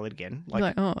the pilot again.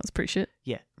 Like, oh, it's pretty shit.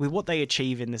 Yeah. With what they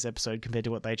achieve in this episode compared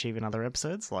to what they achieve in other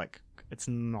episodes, like, it's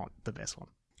not the best one.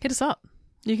 Hit us up.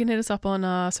 You can hit us up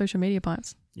on social media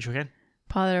pipes. You sure can.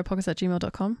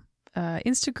 Piloterpodcast@gmail.com.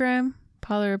 Instagram,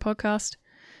 Piloter Podcast.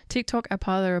 TikTok at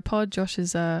Parlor Pod. Josh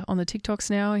is on the TikToks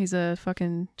now. He's a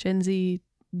fucking Gen Z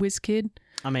whiz kid.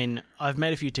 I mean, I've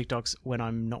made a few TikToks when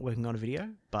I'm not working on a video,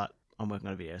 but I'm working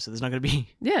on a video, so there's not going to be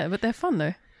Yeah, but they're fun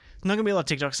though. not going to be a lot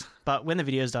of TikToks. But when the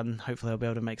video's done, hopefully I'll be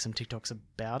able to make some TikToks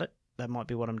about it. That might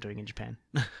be what I'm doing in Japan,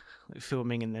 like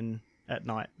filming and then at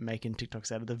night making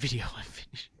TikToks out of the video I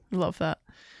finished. Love that.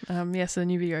 So the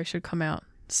new video should come out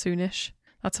soonish.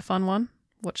 That's a fun one.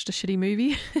 Watched a shitty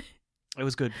movie. It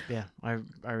was good. Yeah, I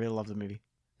really love the movie.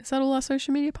 Is that all our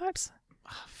social media pipes?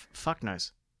 Fuck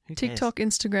knows. Who cares? TikTok,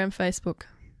 Instagram, Facebook.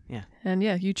 Yeah. And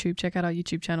yeah, YouTube. Check out our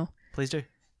YouTube channel. Please do.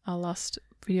 Our last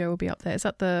video will be up there. Is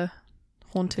that the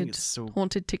haunted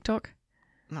TikTok?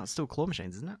 No, it's still Claw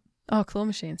Machines, isn't it? Oh, Claw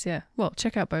Machines, yeah. Well,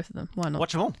 check out both of them. Why not?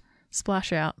 Watch them all.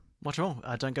 Splash out. Watch them all.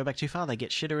 Don't go back too far. They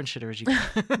get shitter and shitter as you go.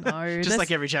 No. Just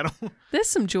like every channel. There's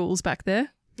some jewels back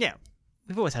there. Yeah.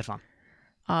 We've always had fun.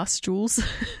 Arse jewels.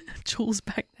 Jewels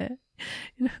back there.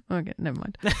 Okay, never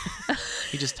mind.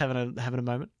 You just having a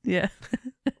moment? Yeah.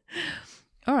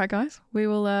 All right, guys. We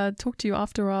will talk to you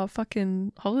after our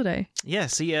fucking holiday. Yeah,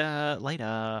 see ya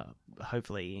later.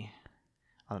 Hopefully.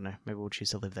 I don't know. Maybe we'll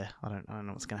choose to live there. I don't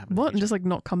know what's going to happen. What? And just like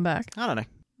not come back? I don't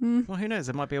know. Well, who knows?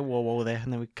 There might be a war there,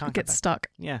 and then we can't get come back. stuck.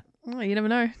 Yeah. Oh, you never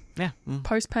know. Yeah.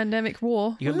 Post-pandemic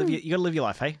war. You gotta live your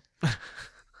life, hey?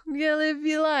 You gotta live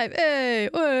your life. Hey,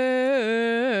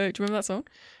 hey. Do you remember that song?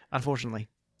 Unfortunately.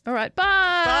 All right.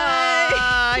 Bye.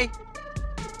 Bye.